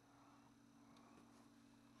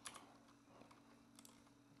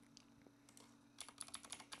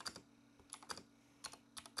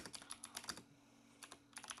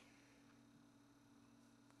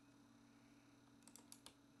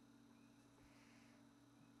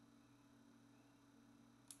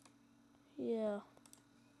 Yeah.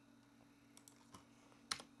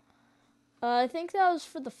 I think that was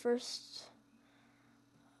for the first...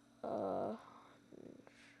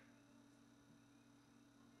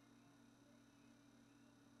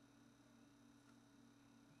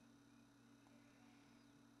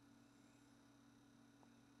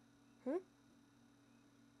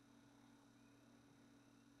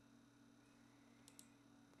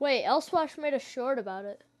 Wait, Elsplash made a short about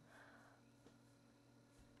it.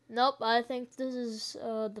 Nope, I think this is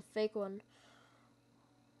the fake one.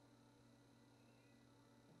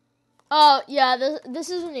 Oh, yeah, this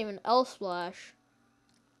isn't even Elsplash.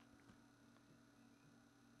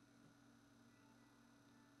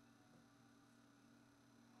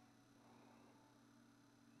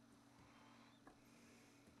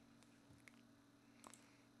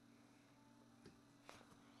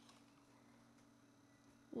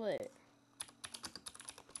 Wait.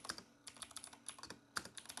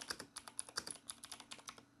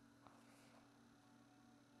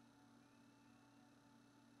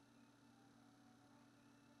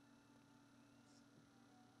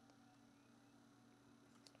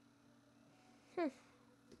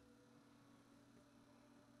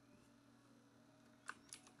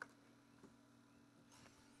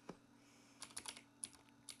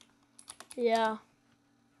 Yeah.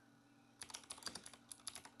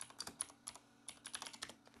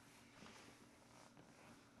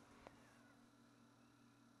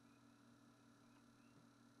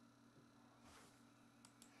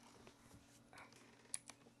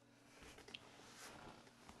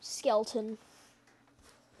 Skeleton.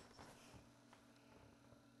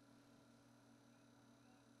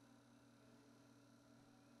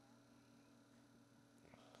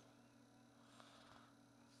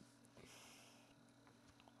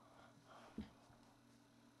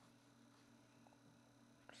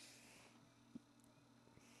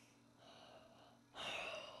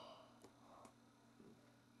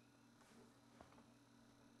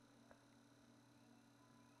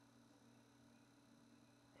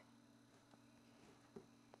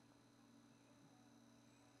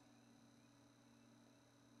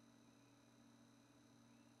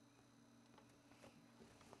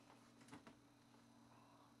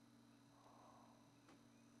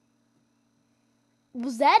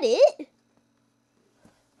 Was that it?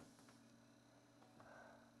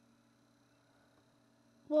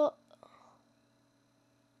 Well...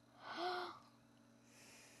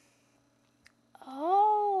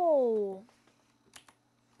 Oh.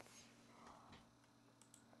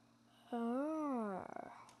 Ah.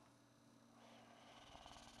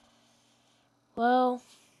 Well...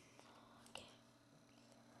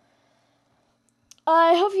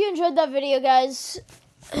 I hope you enjoyed that video, guys.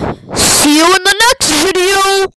 See you in the next video!